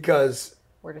 because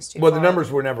We're just too well, far. the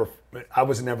numbers were never. I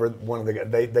was never one of the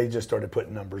guys. They just started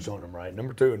putting numbers on them, right?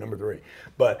 Number 2 and number 3,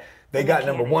 but they got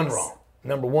number 1 mechanics. wrong.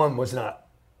 Number 1 was not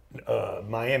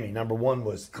Miami. Number 1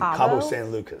 was Cabo San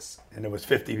Lucas, and there was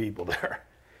 50 people there.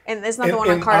 And it's not the one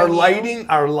on And Carnegie.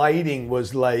 our lighting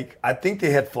was like, I think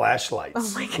they had flashlights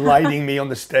Oh my God. lighting me on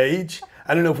the stage.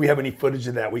 I don't know if we have any footage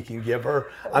of that we can give her.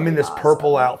 I'm in this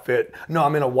purple outfit. No,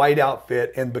 I'm in a white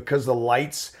outfit, and because the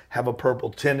lights have a purple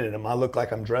tint in them, I look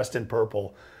like I'm dressed in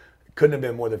purple. Couldn't have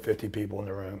been more than 50 people in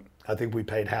the room. I think we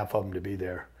paid half of them to be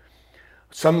there.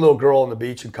 Some little girl on the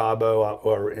beach in Cabo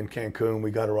or in Cancun,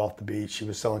 we got her off the beach. She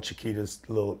was selling Chiquita's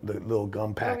little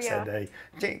gum packs yeah. that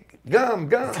day. Gum.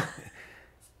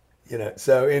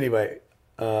 So anyway,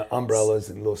 umbrellas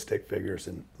and little stick figures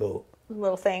and little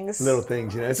things.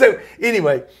 things, So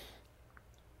anyway,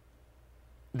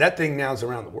 that thing now is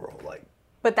around the world. Like,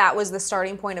 But that was the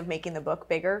starting point of making the book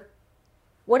bigger.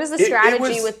 What is the It strategy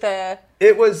was- with the?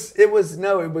 it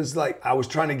was like I was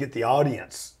trying to get the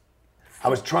audience. I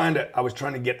was trying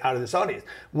to get out of this audience.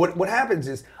 What happens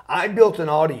is I built an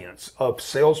audience of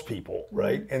salespeople,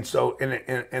 right? And so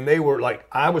and they were like,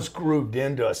 I was grooved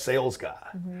into a sales guy.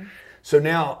 So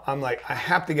now I'm like, I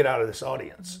have to get out of this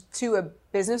audience. To a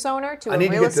business owner, to I a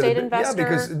need real to get estate to the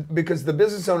investor. because the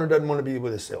business owner doesn't want to be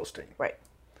with a sales team. Right.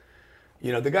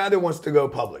 The guy that wants to go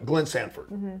public, Glenn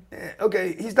Sanford.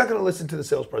 Okay, he's not going to listen to the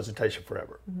sales presentation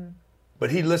forever, but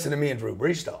he'd listen to me and Drew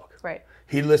Brees talk. Right.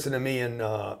 He'd listen to me and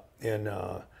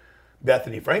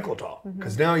Bethany Frankel talk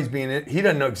because now he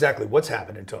doesn't know exactly what's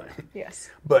happening to him.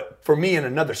 Yes. But for me and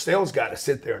another sales guy to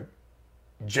sit there and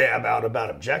jab out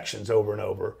about objections over and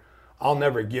over, I'll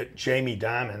never get Jamie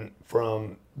Dimon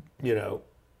from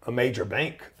a major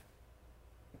bank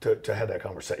to have that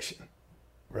conversation,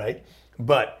 right?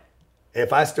 But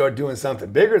if I start doing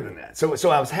something bigger than that, so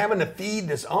I was having to feed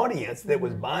this audience that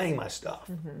was buying my stuff.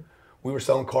 We were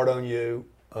selling Cardone U.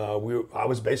 I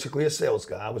was basically a sales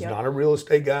guy. I was not a real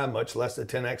estate guy, much less a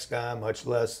 10X guy, much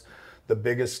less the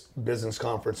biggest business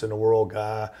conference in the world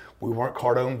guy. We weren't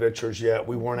Cardone Ventures yet.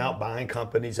 We weren't out buying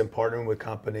companies and partnering with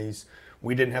companies.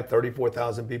 We didn't have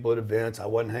 34,000 people at events. I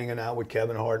wasn't hanging out with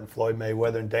Kevin Hart and Floyd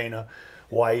Mayweather and Dana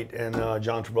White and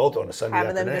John Travolta on a Sunday Having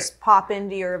afternoon. them just pop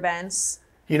into your events.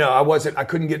 I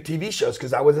couldn't get TV shows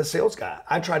because I was a sales guy.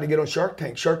 I tried to get on Shark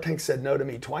Tank. Shark Tank said no to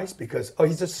me twice because,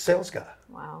 he's just a sales guy.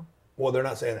 Wow. Well, they're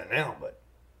not saying that now, but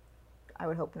I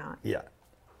would hope not. yeah.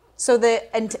 So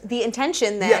the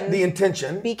intention then Yeah, the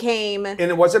intention. became And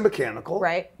it wasn't mechanical.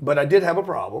 Right. But I did have a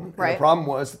problem. And Right. the problem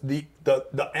was the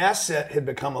asset had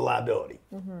become a liability.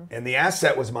 And the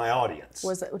asset was my audience.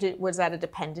 was that a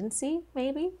dependency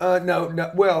maybe?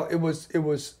 No. Well, it was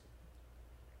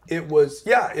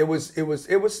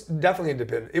definitely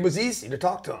independent. It was easy to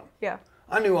talk to them. Yeah.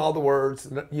 I knew all the words,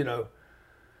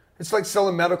 It's like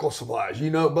selling medical supplies, blah,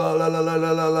 blah, blah, blah,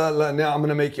 blah, blah, blah. Now I'm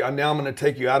going to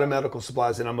take you out of medical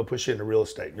supplies and I'm going to push you into real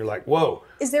estate. And you're like, whoa.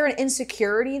 Is there an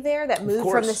insecurity there that moved from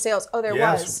course. the sales? Oh, there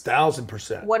Yes, was.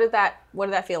 1,000%. What did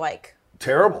that feel like?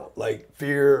 Terrible. Like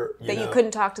fear. That you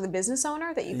couldn't talk to the business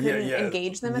owner? That you couldn't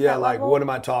engage them at yeah, that like level? what am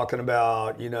I talking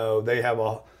about?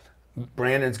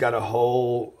 Brandon's got a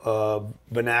whole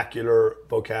vernacular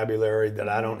vocabulary that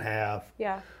I don't have.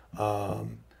 Yeah.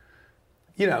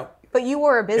 But you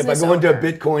were a business if I go into a owner.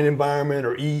 Bitcoin environment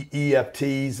or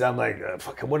EFTs, I'm like,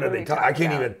 fucking, what are they talking? I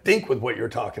can't even think with what you're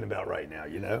talking about right now.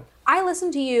 I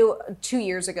listened to you 2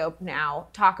 years ago now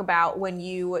talk about when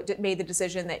you made the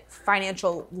decision that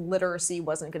financial literacy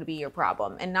wasn't going to be your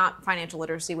problem, and not financial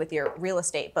literacy with your real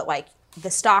estate, but like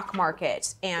the stock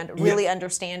market and really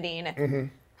understanding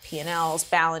P&Ls,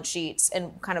 balance sheets,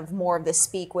 and kind of more of the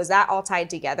speak. Was that all tied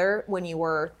together when you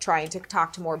were trying to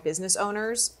talk to more business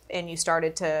owners and you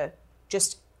started to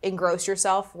just engross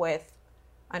yourself with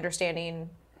understanding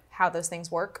how those things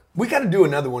work? We got to do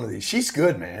another one of these. She's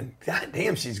good, man. God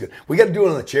damn, she's good. We got to do it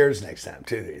on the chairs next time,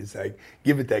 too. It's like,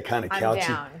 give it that kind of I'm couchy,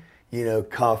 down.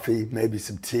 coffee, maybe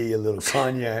some tea, a little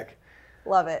cognac.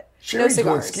 Love it. Sherry's no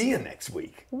going cigars. skiing next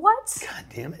week. What? God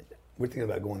damn it. We're thinking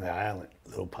about going to the island,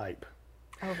 Little Pipe.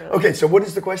 Oh, really? Okay, so what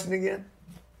is the question again?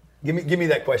 Give me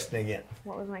that question again.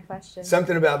 What was my question?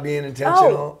 Something about being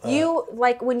intentional. Oh, you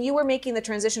like when you were making the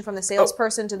transition from the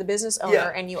salesperson to the business owner,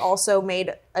 Yeah. and you also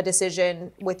made a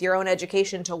decision with your own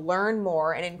education to learn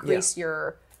more and increase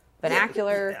your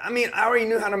vernacular. I mean, I already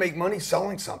knew how to make money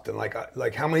selling something.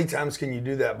 Like how many times can you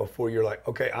do that before you're like,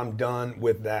 okay, I'm done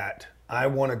with that. I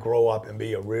want to grow up and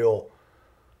be a real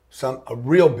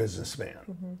businessman.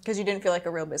 Because you didn't feel like a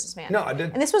real businessman. No, I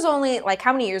didn't. And this was only like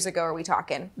how many years ago are we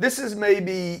talking? This is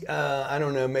maybe I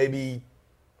don't know, maybe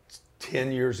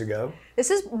 10 years ago. This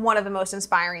is one of the most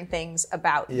inspiring things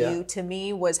about you to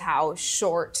me was how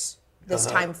short this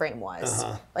time frame was.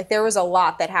 Like there was a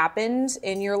lot that happened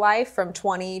in your life from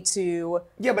 20 to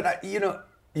Yeah, but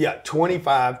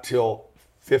 25 till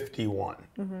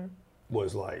 51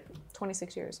 was like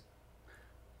 26 years.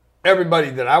 everybody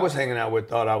that I was hanging out with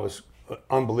thought I was an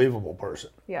unbelievable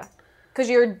person. Yeah. Because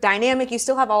you're dynamic, you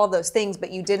still have all of those things,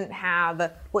 but you didn't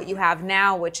have what you have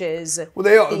now, which is Well,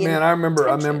 they all, the man, I remember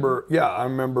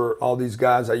intention. all these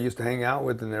guys I used to hang out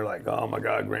with, and they're like, "Oh my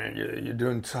God, Grant, you're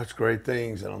doing such great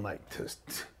things," and I'm like,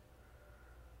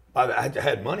 I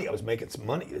had money, I was making some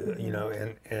money,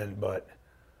 but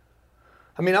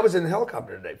I mean, I was in the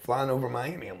helicopter today, flying over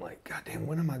Miami. I'm like, God damn,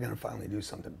 when am I gonna finally do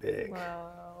something big?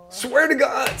 Swear to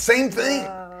God, same thing.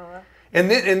 And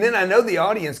then I know the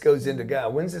audience goes into,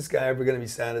 God, when's this guy ever going to be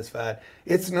satisfied?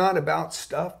 It's not about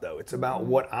stuff, though. It's about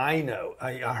what I know.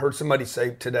 I heard somebody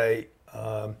say today,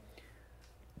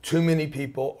 too many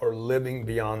people are living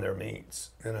beyond their means.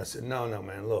 And I said, no,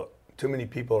 man, look, too many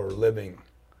people are living.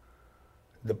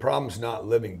 The problem's not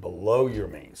living below your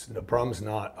means. The problem's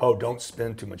not, don't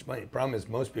spend too much money. The problem is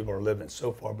most people are living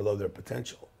so far below their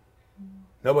potential.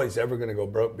 Nobody's ever going to go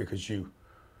broke because you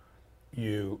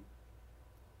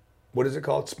what is it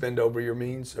called? Spend over your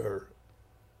means, or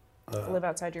Live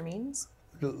outside your means?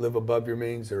 live above your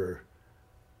means, or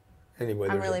anyway.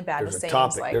 I'm really bad with there's a sayings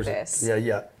topic. like There's this.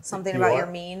 Yeah. Something You about are? your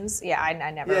means? Yeah, I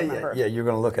never Yeah, remember. yeah. You're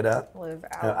going to look it up. Live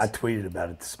out. I tweeted about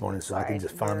it this morning, so I can Right,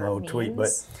 just find my your old tweet.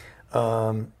 means.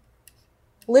 But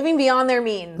Living beyond their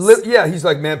means. he's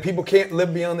like, man, people can't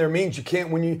live beyond their means. You can't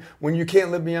when you can't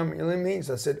live beyond your means.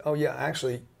 I said, oh yeah,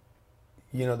 actually,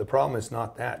 the problem is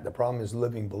not that. The problem is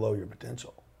living below your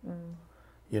potential.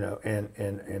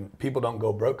 And people don't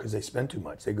go broke because they spend too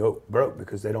much. They go broke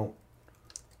because they don't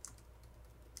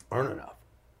earn enough.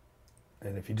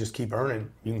 And if you just keep earning,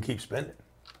 you can keep spending.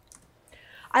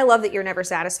 I love that you're never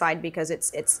satisfied because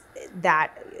it's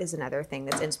that is another thing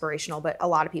that's inspirational, but a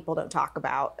lot of people don't talk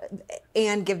about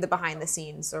and give the behind the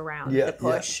scenes around the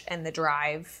push and the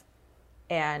drive.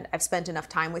 And I've spent enough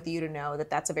time with you to know that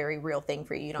that's a very real thing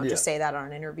for you. You don't just say that on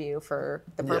an interview for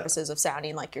the purposes of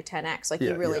sounding like you're 10X. Like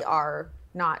you really are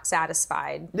not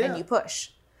satisfied and you push.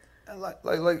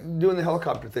 Like doing the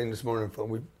helicopter thing this morning.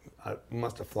 I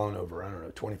must have flown over,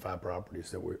 25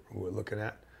 properties that we're looking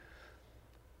at.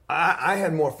 I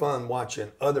had more fun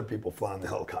watching other people fly in the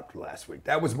helicopter last week.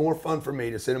 That was more fun for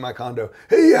me to sit in my condo.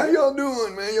 Hey, how y'all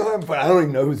doing, man? Y'all having fun? I don't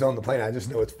even know who's on the plane. I just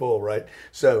know it's full, right?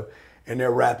 So, and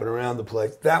they're wrapping around the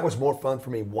place. That was more fun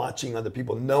for me watching other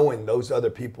people, knowing those other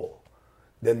people,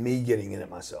 than me getting in it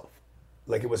myself.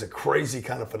 Like it was a crazy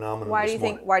kind of phenomenon. Why do you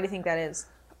think that is?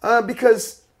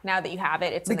 Because now that you have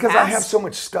it, it's because in the I past? have so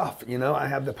much stuff, I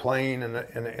have the plane and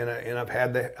I've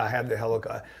had I have the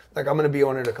helicopter. Like I'm going to be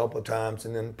on it a couple of times,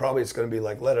 and then probably it's going to be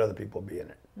like let other people be in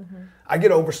it. I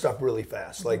get over stuff really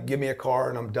fast. Like give me a car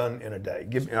and I'm done in a day.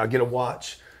 I get a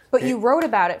watch. But you wrote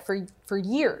about it for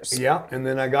years. Yeah, and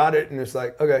then I got it, and it's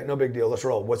like okay, no big deal. Let's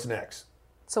roll. What's next?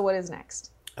 So what is next?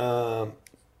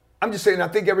 I'm just saying. I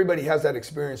think everybody has that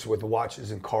experience with watches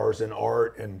and cars and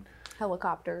art and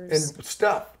Helicopters. and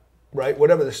stuff. Right,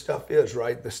 whatever the stuff is,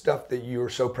 right? The stuff that you're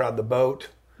so proud to boat,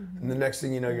 and the next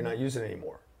thing you know, you're not using it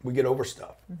anymore. We get over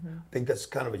stuff. I think that's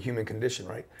kind of a human condition,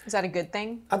 right? Is that a good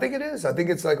thing? I think it is. I think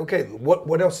it's like, okay,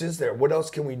 what else is there? What else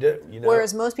can we do?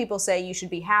 Whereas most people say you should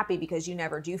be happy because you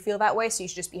never do feel that way, so you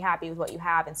should just be happy with what you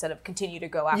have instead of continue to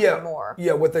go after more.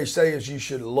 Yeah, what they say is you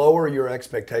should lower your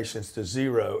expectations to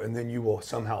zero, and then you will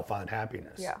somehow find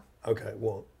happiness. Yeah. Okay,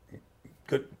 well,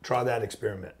 good. Try that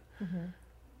experiment.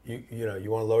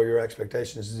 You want to lower your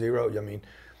expectations to zero? I mean,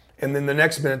 and then the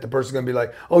next minute the person's going to be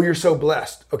like, oh, you're so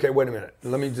blessed. Okay, wait a minute.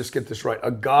 Let me just get this right. A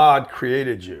God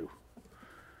created you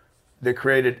that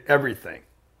created everything,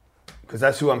 because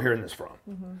that's who I'm hearing this from.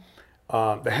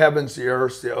 The heavens, the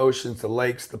earth, the oceans, the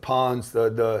lakes, the ponds,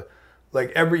 the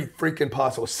like every freaking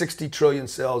possible 60 trillion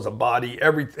cells, a body,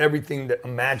 everything that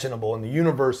imaginable in the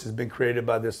universe has been created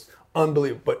by this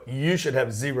unbelievable. But you should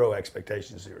have zero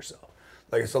expectations of yourself.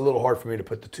 Like it's a little hard for me to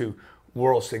put the two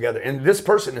worlds together. And this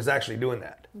person is actually doing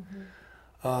that.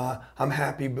 I'm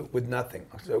happy with nothing.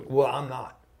 So, well, I'm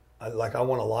not. I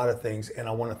want a lot of things, and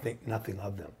I want to think nothing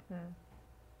of them.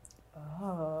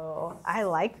 Oh, I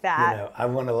like that. You know, I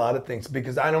want a lot of things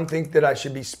because I don't think that I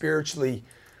should be spiritually.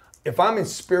 If I'm in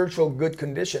spiritual good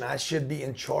condition, I should be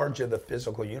in charge of the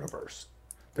physical universe.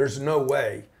 There's no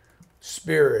way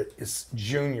spirit is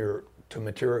junior to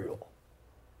material.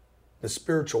 The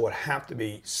spiritual would have to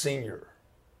be senior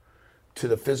to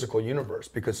the physical universe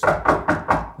because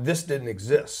this didn't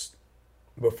exist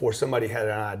before somebody had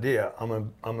an idea.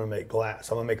 I'm gonna make glass.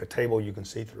 I'm gonna make a table you can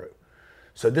see through.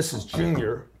 So this is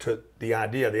junior to the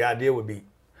idea. The idea would be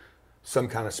some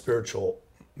kind of spiritual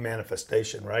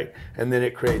manifestation, right? And then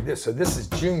it created this. So this is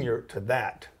junior to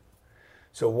that.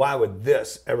 So why would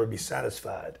this ever be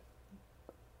satisfied?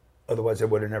 Otherwise, it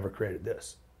would have never created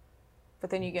this. But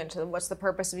then you get into what's the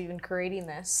purpose of even creating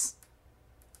this?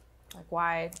 Like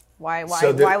why was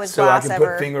so glass I can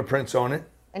ever put fingerprints on it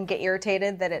and get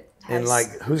irritated that it has and like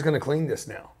who's going to clean this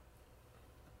now?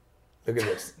 Look at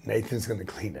this. Nathan's going to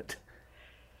clean it.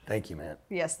 Thank you, man.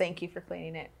 Yes, thank you for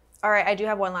cleaning it. All right, I do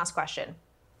have one last question.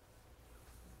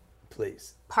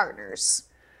 Please. Partners.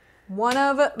 One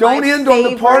of Don't my end on the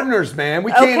favorite- partners, man.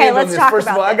 We can't Okay, end on let's this. talk First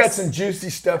of about all, I got this. some juicy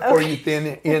stuff for you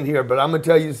in here, but I'm going to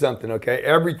tell you something, okay?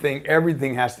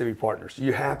 Everything has to be partners.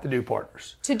 You have to do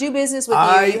partners. To do business with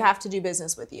you have to do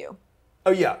business with you.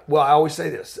 Oh yeah. Well, I always say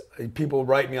this. People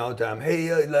write me all the time.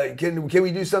 Hey, like, can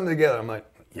we do something together? I'm like,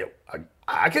 yeah,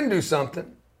 I can do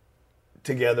something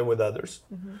together with others,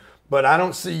 but I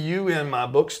don't see you in my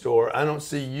bookstore. I don't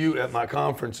see you at my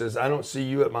conferences. I don't see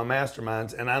you at my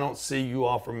masterminds, and I don't see you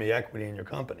offer me equity in your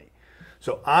company.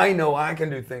 So I know I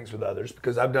can do things with others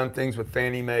because I've done things with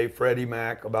Fannie Mae, Freddie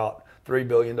Mac, about $3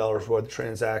 billion worth of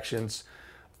transactions.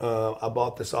 I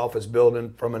bought this office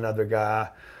building from another guy.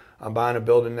 I'm buying a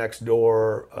building next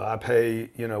door. I pay,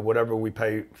 whatever we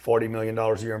pay, $40 million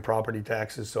a year in property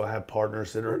taxes. So I have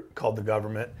partners that are called the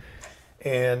government.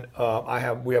 And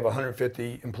we have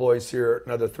 150 employees here,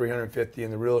 another 350 in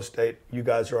the real estate. You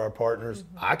guys are our partners.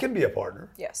 I can be a partner.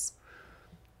 Yes.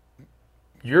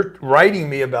 You're writing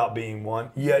me about being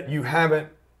one, yet you haven't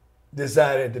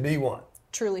decided to be one.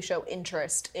 Truly show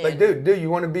interest in. Like, dude, you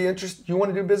want to be interested? You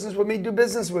want to do business with me? Do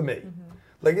business with me.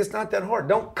 Like, it's not that hard.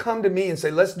 Don't come to me and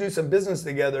say, let's do some business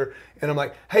together. And I'm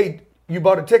like, hey, you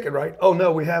bought a ticket, right? Oh,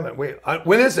 no, we haven't.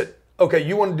 When is it? Okay,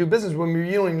 you want to do business with me?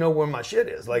 You don't even know where my shit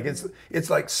is. Like, it's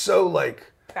like so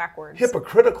like backwards,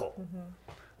 hypocritical.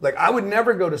 Like, I would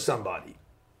never go to somebody,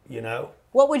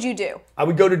 What would you do? I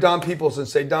would go to Don Peoples and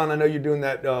say, Don, I know you're doing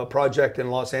that project in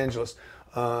Los Angeles.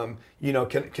 Can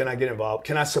I get involved?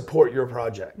 Can I support your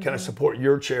project? Can I support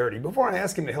your charity? Before I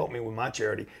ask him to help me with my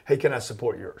charity, hey, can I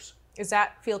support yours? Does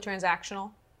that feel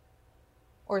transactional?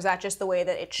 Or is that just the way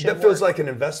that it should That feels work? like an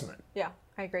investment. Yeah,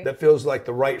 I agree. That feels like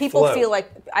the right People flow. feel like,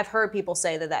 I've heard people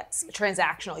say that that's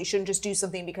transactional. You shouldn't just do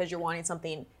something because you're wanting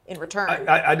something in return.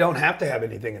 I don't have to have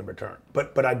anything in return,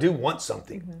 but I do want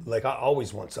something. Like, I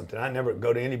always want something. I never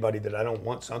go to anybody that I don't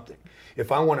want something.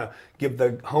 If I want to give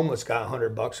the homeless guy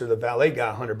 $100 or the valet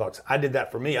guy $100, I did that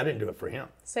for me. I didn't do it for him.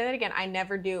 Say that again. I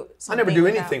never do I something never do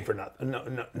without- anything for nothing.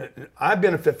 No. I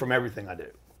benefit from everything I do.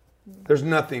 There's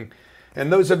nothing.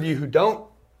 And those of you who don't,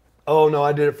 oh no,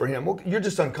 I did it for him. Well, you're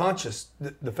just unconscious.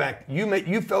 The fact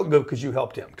you felt good because you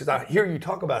helped him. Because I hear you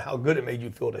talk about how good it made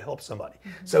you feel to help somebody.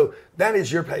 So that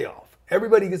is your payoff.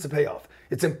 Everybody gets a payoff.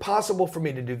 It's impossible for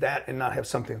me to do that and not have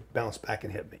something bounce back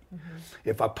and hit me.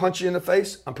 If I punch you in the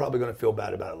face, I'm probably going to feel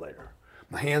bad about it later.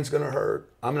 My hand's going to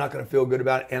hurt. I'm not going to feel good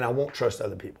about it, and I won't trust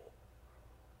other people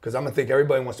because I'm going to think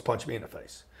everybody wants to punch me in the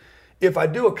face. If I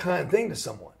do a kind thing to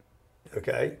someone,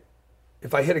 okay,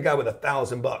 if I hit a guy with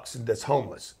 $1,000 that's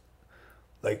homeless,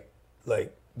 like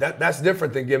that's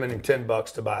different than giving him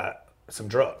 $10 to buy some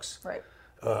drugs. Right.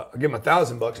 I give him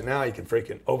 $1,000 and now he can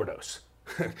freaking overdose.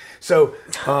 So,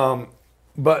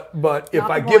 but if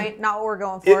Not I the give point, not what we're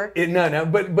going for. no,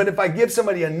 but if I give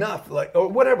somebody enough, like, or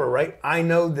whatever, right? I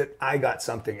know that I got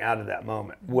something out of that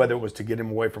moment. Whether it was to get him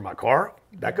away from my car,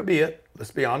 that could be it.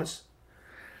 Let's be honest.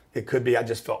 It could be I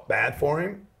just felt bad for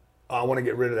him. I want to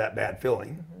get rid of that bad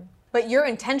feeling. But you're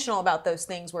intentional about those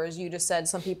things, whereas you just said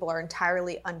some people are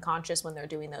entirely unconscious when they're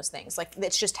doing those things. Like,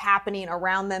 it's just happening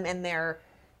around them, and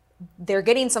they're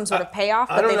getting some sort of payoff.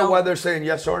 But I don't they know why they're saying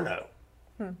yes or no.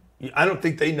 I don't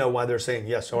think they know why they're saying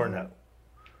yes or no.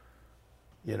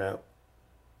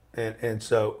 And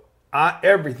so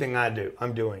everything I do,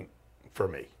 I'm doing for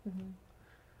me.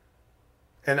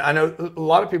 And I know a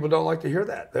lot of people don't like to hear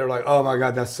that. They're like, oh my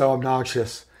God, that's so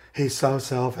obnoxious. He's so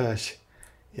selfish.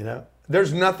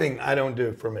 There's nothing I don't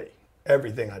do for me.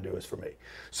 Everything I do is for me.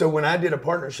 So when I did a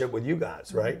partnership with you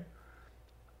guys, right?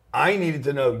 I needed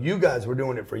to know you guys were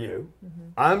doing it for you.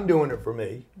 I'm doing it for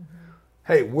me.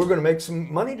 Hey, we're going to make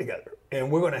some money together, and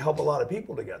we're going to help a lot of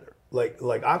people together.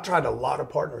 Like I've tried a lot of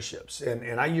partnerships,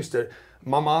 and I used to.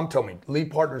 My mom told me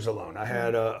leave partners alone. I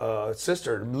had a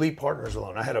sister leave partners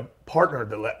alone. I had a partner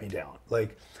that let me down.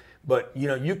 But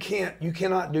you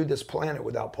cannot do this planet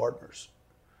without partners.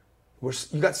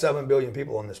 You got 7 billion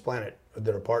people on this planet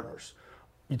that are partners.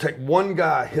 You take one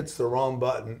guy hits the wrong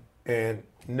button and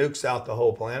nukes out the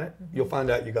whole planet, you'll find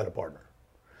out you got a partner.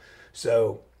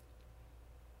 So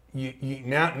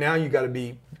now you got to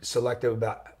be selective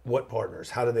about what partners,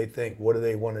 how do they think, what do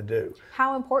they want to do.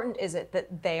 How important is it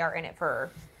that they are in it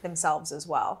for themselves as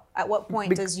well? At what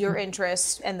point does your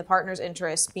interest and the partner's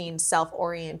interest being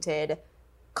self-oriented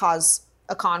cause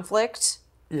a conflict?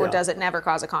 Or does it never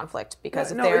cause a conflict?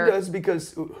 Because no, it does,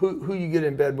 because who you get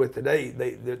in bed with today,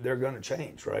 they're going to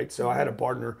change, right? So I had a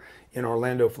partner in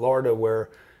Orlando, Florida, where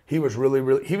he was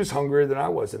he was hungrier than I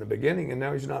was in the beginning, and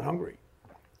now he's not hungry.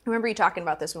 I remember you talking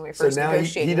about this when we first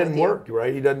negotiated. So now he doesn't work,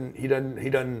 right? He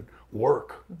doesn't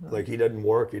work. Like he doesn't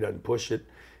work. He doesn't push it.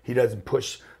 He doesn't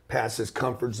push past his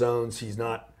comfort zones. He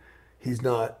doesn't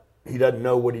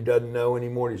know what he doesn't know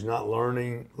anymore. He's not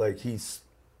learning. Like he's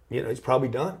probably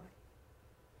done.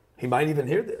 He might even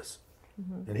hear this,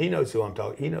 and he knows who I'm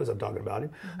talking. He knows I'm talking about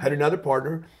him. I had another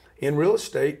partner in real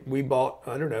estate. We bought,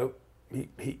 I don't know,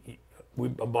 we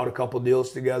bought a couple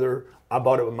deals together. I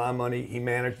bought it with my money. He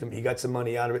managed them. He got some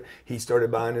money out of it. He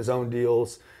started buying his own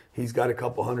deals. He's got a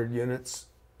couple hundred units,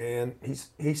 and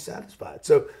he's satisfied.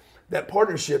 So that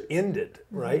partnership ended,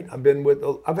 right?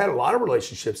 I've had a lot of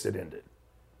relationships that ended,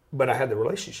 but I had the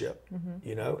relationship,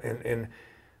 and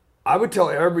I would tell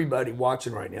everybody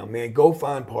watching right now, man, go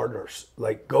find partners.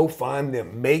 Like, go find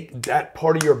them. Make that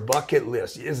part of your bucket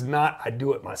list. It's not, I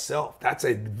do it myself. That's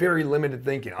a very limited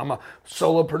thinking. I'm a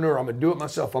solopreneur. I'm going to do it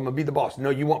myself. I'm going to be the boss. No,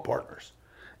 you want partners.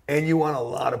 And you want a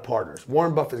lot of partners.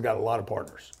 Warren Buffett's got a lot of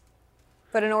partners.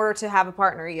 But in order to have a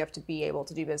partner, you have to be able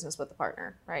to do business with the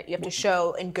partner, right? You have to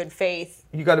show in good faith.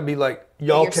 You got to be like,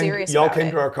 y'all came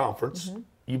to our conference.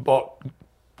 You bought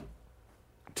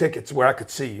tickets where I could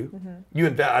see you.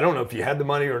 I don't know if you had the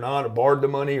money or not, or borrowed the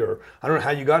money, or I don't know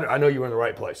how you got it. I know you were in the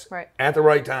right place, right, at the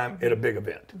right time at a big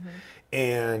event.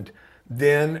 And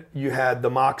then you had the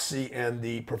moxie and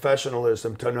the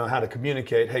professionalism to know how to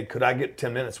communicate. Hey, could I get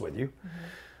 10 minutes with you?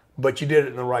 But you did it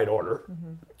in the right order.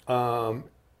 And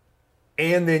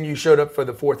then you showed up for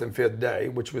the 4th and 5th day,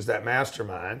 which was that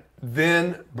mastermind.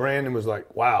 Then Brandon was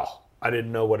like, wow, I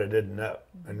didn't know what I didn't know.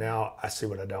 And now I see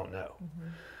what I don't know.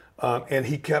 And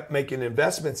he kept making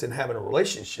investments in having a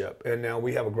relationship. And now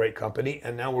we have a great company.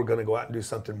 And now we're going to go out and do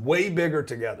something way bigger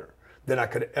together than I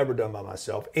could have ever done by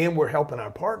myself. And we're helping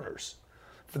our partners.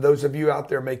 For those of you out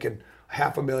there making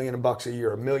 $500,000 a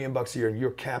year, $1 million a year, and you're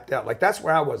capped out. Like, that's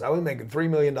where I was. I was making $3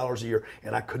 million a year,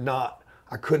 and I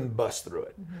couldn't bust through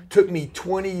it. Took me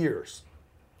 20 years.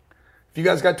 If you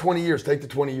guys got 20 years, take the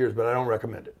 20 years, but I don't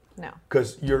recommend it. No.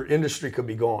 Because your industry could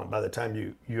be gone by the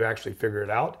time you actually figure it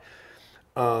out.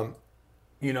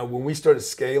 When we started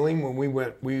scaling,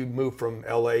 we moved from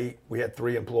LA, we had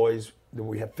 3 employees.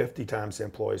 We have 50 times the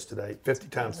employees today, 50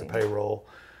 times the payroll.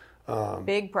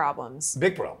 Big problems,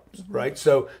 right?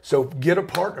 So get a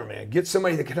partner, man. Get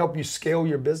somebody that can help you scale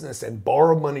your business and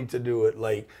borrow money to do it.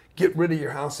 Like, get rid of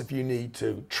your house if you need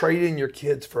to. Trade in your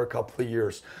kids for a couple of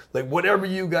years. Like, whatever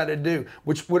you got to do,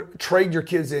 trade your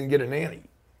kids in and get a nanny.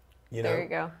 There you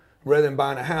go. Rather than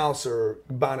buying a house or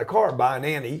buying a car, buy a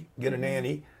nanny, get a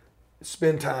nanny,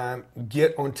 spend time,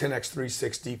 get on 10X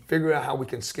 360, figure out how we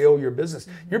can scale your business.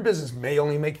 Your business may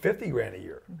only make 50 grand a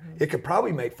year. It could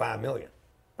probably make 5 million.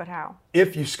 But how?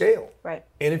 If you scale. Right.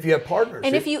 And if you have partners.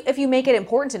 And if you make it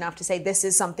important enough to say, this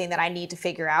is something that I need to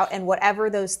figure out, and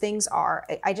whatever those things are,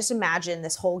 I just imagine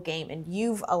this whole game, and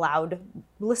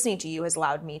listening to you has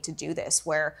allowed me to do this,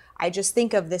 where I just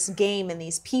think of this game and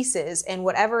these pieces, and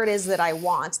whatever it is that I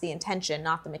want, the intention,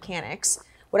 not the mechanics,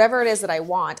 whatever it is that I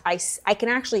want, I can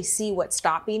actually see what's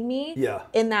stopping me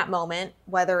in that moment,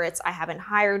 whether it's I haven't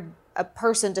hired a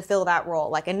person to fill that role,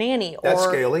 like a nanny, or that's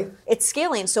scaling. It's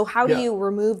scaling. So how do you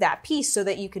remove that piece so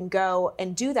that you can go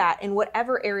and do that in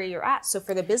whatever area you're at? So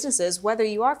for the businesses, whether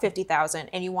you are 50,000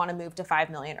 and you want to move to 5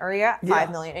 million, or you're at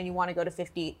 5 million and you want to go to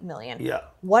 50 million,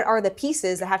 what are the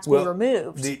pieces that have to be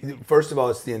removed? First of all,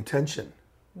 it's the intention.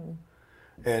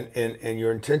 And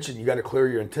your intention, you got to clear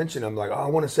your intention. I'm like, I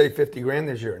want to save 50 grand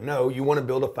this year. No, you want to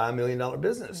build a $5 million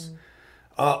business.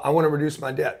 I want to reduce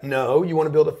my debt. No, you want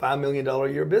to build a $5 million a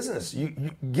year business.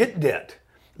 You get debt.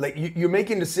 Like you're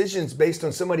making decisions based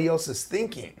on somebody else's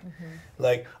thinking.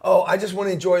 Like, oh, I just want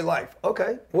to enjoy life.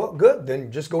 Okay, well, good.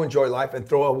 Then just go enjoy life and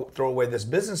throw away this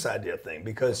business idea thing,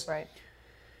 because Right.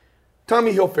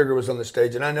 Tommy Hilfiger was on the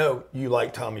stage, and I know you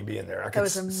like Tommy being there. That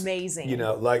was amazing. You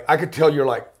know, like I could tell you're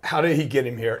like, how did he get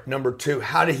him here? Number two,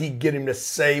 how did he get him to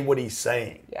say what he's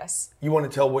saying? Yes. You want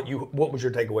to tell what was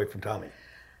your takeaway from Tommy?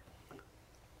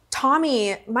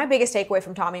 Tommy, my biggest takeaway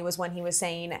from Tommy was when he was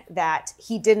saying that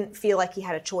he didn't feel like he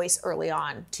had a choice early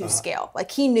on to scale. Like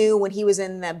he knew when he was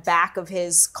in the back of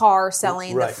his car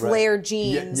selling the flared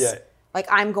jeans, like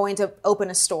I'm going to open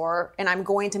a store and I'm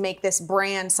going to make this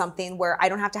brand something where I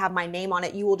don't have to have my name on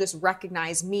it. You will just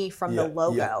recognize me from the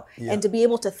logo. And to be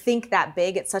able to think that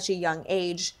big at such a young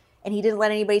age, and he didn't let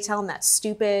anybody tell him that's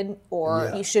stupid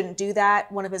or you shouldn't do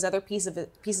that. One of his other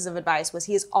pieces of advice was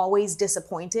he is always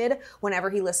disappointed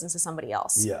whenever he listens to somebody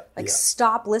else.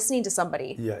 Stop listening to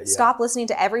somebody. Stop listening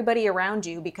to everybody around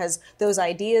you, because those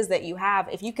ideas that you have,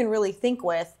 if you can really think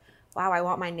with, wow, I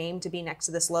want my name to be next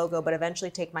to this logo, but eventually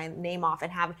take my name off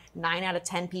and have 9 out of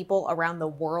 10 people around the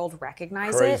world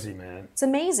recognize it. Crazy, man. It's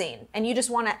amazing. And you just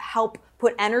want to help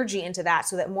put energy into that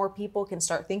so that more people can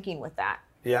start thinking with that.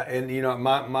 Yeah, and you know,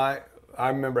 I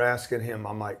remember asking him,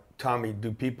 I'm like, Tommy,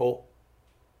 do people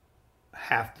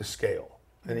have to scale?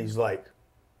 And he's like,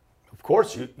 of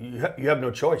course, you have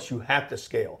no choice. You have to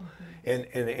scale. And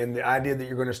the idea that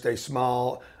you're going to stay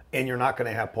small and you're not going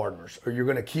to have partners, or you're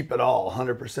going to keep it all,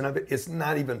 100% of it, it's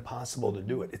not even possible to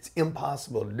do it. It's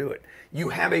impossible to do it. You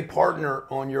have a partner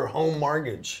on your home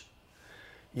mortgage.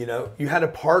 You know, you had a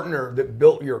partner that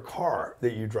built your car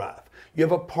that you drive. You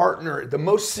have a partner. The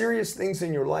most serious things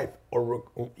in your life, or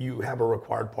you have a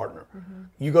required partner.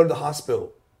 You go to the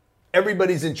hospital.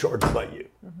 Everybody's in charge but you.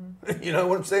 You know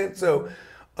what I'm saying? So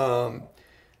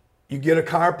you get a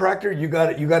chiropractor, you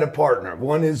got a partner.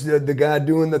 One is the guy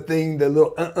doing the thing, the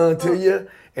little to you,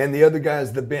 and the other guy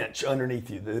is the bench underneath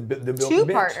you. The Two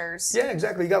bench. partners. Yeah,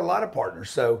 exactly. You got a lot of partners.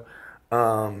 So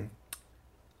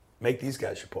make these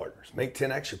guys your partners. Make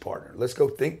 10X your partner. Let's go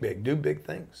think big. Do big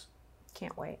things.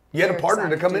 Can't wait. You had a partner to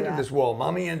Very come excited into do this world.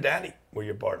 Mommy and daddy were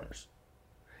your partners.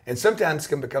 And sometimes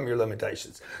can become your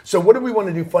limitations. So what do we want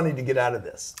to do funny to get out of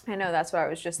this? I know, that's what I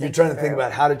was just You're thinking. trying to think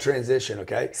about how to transition,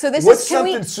 okay? So this What's is, can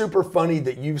we- something super funny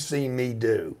that you've seen me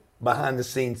do behind the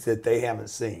scenes that they haven't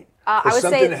seen? I Or would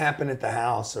something say- that happened at the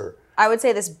house, or I would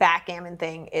say this backgammon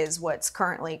thing is what's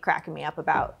currently cracking me up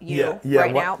about you Yeah,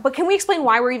 right what- now. But can we explain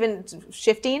why we're even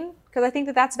shifting? Because I think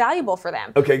that that's valuable for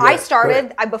them. Okay, go I ahead,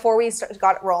 started, before we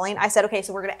got it rolling, I said, okay,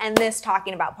 so we're going to end this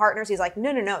talking about partners. He's like, no,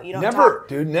 you don't talk.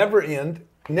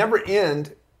 never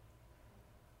end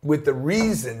with the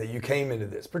reason that you came into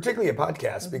this, particularly a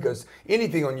podcast, because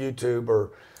anything on YouTube,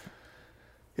 or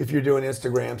if you're doing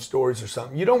Instagram stories or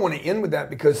something, you don't want to end with that,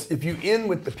 because if you end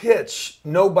with the pitch,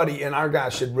 nobody, and our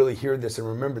guys should really hear this and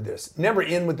remember this, never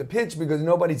end with the pitch, because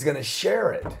nobody's going to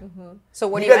share it. So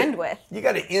what do you end with? You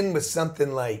got to end with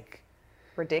something like,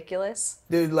 Ridiculous?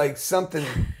 dude, like something,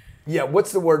 yeah,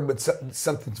 what's the word with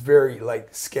something's very like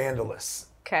scandalous?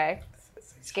 Okay.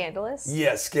 Scandalous?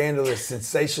 Yeah, scandalous,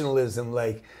 sensationalism,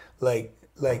 like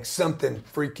something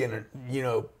freaking,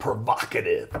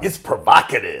 provocative. It's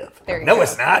provocative. There you no, go.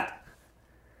 it's not.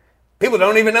 People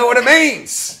don't even know what it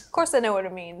means. Of course I know what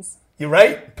it means. You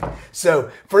right? So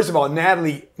first of all,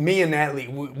 me and Natalie,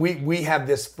 we have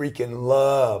this freaking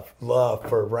love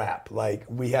for rap. Like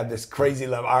we have this crazy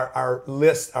love. Our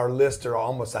lists are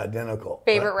almost identical.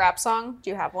 Favorite rap song?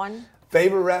 Do you have one?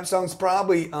 Favorite rap song's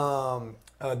probably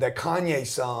that Kanye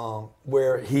song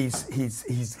where he's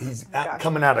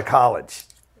coming out of college.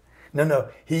 No,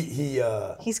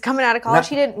 He's coming out of college. Not-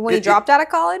 He didn't when he dropped out of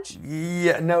college?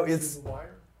 yeah, no, it's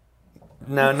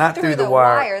no, not Through the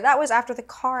wire. That was after the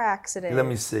car accident. Let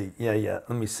me see. Yeah.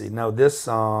 Let me see. No, this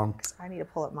song. I need to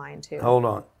pull up mine too. Hold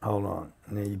on.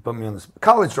 Now you put me on this.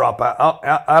 College dropout.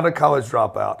 Out of college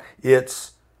dropout.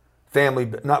 It's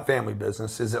not family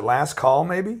business. Is it Last Call?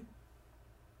 Maybe.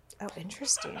 Oh,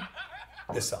 interesting.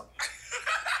 This song.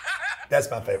 That's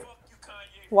my favorite.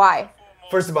 Why?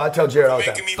 First of all, I tell Jared all the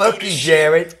time, fuck you,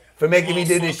 Jared, for making me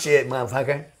do this shit,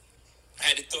 motherfucker.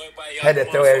 Had to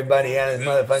throw everybody out of this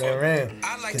motherfucking room.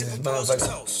 I like to This propose a motherfucker-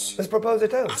 toast. Let's propose a I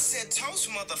toast. said toast,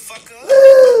 motherfucker.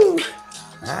 Woo!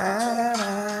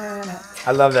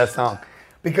 I love that song.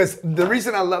 Because the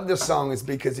reason I love this song is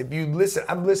because if you listen,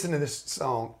 I've listened to this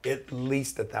song at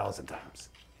least 1,000 times.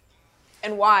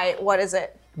 And why? What is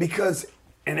it?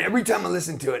 And every time I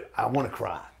listen to it, I want to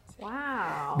cry.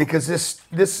 Wow. Because this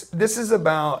is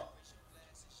about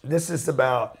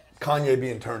Kanye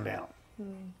being turned down,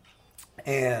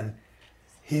 and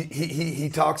he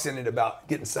talks in it about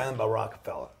getting signed by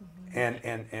Rockefeller,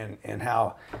 and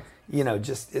how, you know,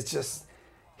 it's just,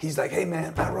 he's like, hey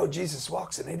man, I wrote Jesus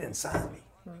Walks and they didn't sign me.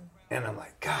 And I'm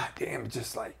like, God damn, it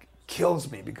just like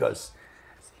kills me because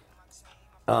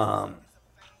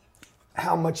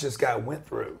how much this guy went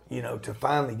through, you know, to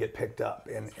finally get picked up.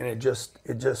 And it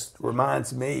just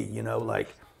reminds me, you know, like,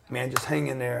 man, just hang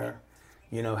in there,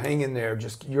 you know, hang in there.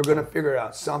 Just, you're going to figure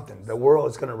out something. The world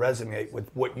is going to resonate with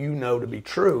what you know to be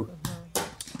true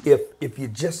if you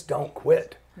just don't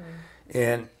quit.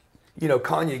 And, you know,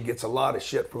 Kanye gets a lot of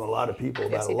shit from a lot of people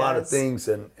about a lot of things,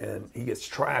 and he gets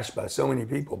trashed by so many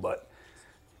people, but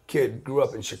kid grew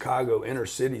up in Chicago, inner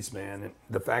cities, man, and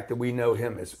the fact that we know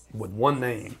him is with one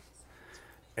name,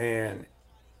 and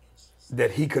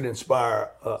that he could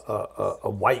inspire a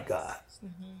white guy,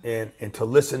 and to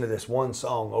listen to this one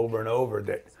song over and over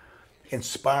that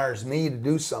inspires me to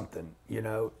do something, you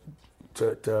know,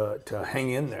 to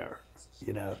hang in there,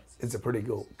 you know, it's a pretty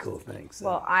cool thing. So.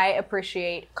 Well, I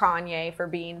appreciate Kanye for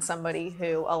being somebody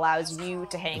who allows you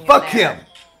to hang Fuck in there. him.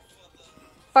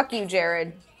 Fuck you,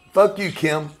 Jared. Fuck you,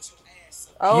 Kim.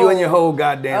 Oh. You and your whole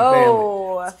goddamn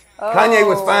family. Kanye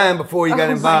was fine before he got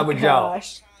involved with y'all.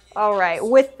 All right.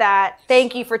 With that,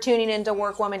 thank you for tuning in to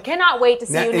Work Woman. Cannot wait to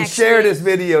see you And next share week. this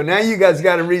video. Now you guys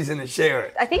got a reason to share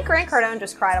it. I think Grant Cardone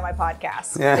just cried on my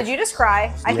podcast. Yeah. Did you just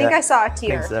cry? I think Yeah. I saw a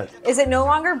tear. Think so. Is it no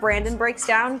longer Brandon breaks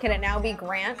down? Can it now be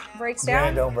Grant breaks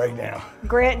down? Grant don't break down.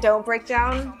 Grant don't break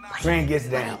down. Grant gets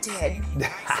down. Did.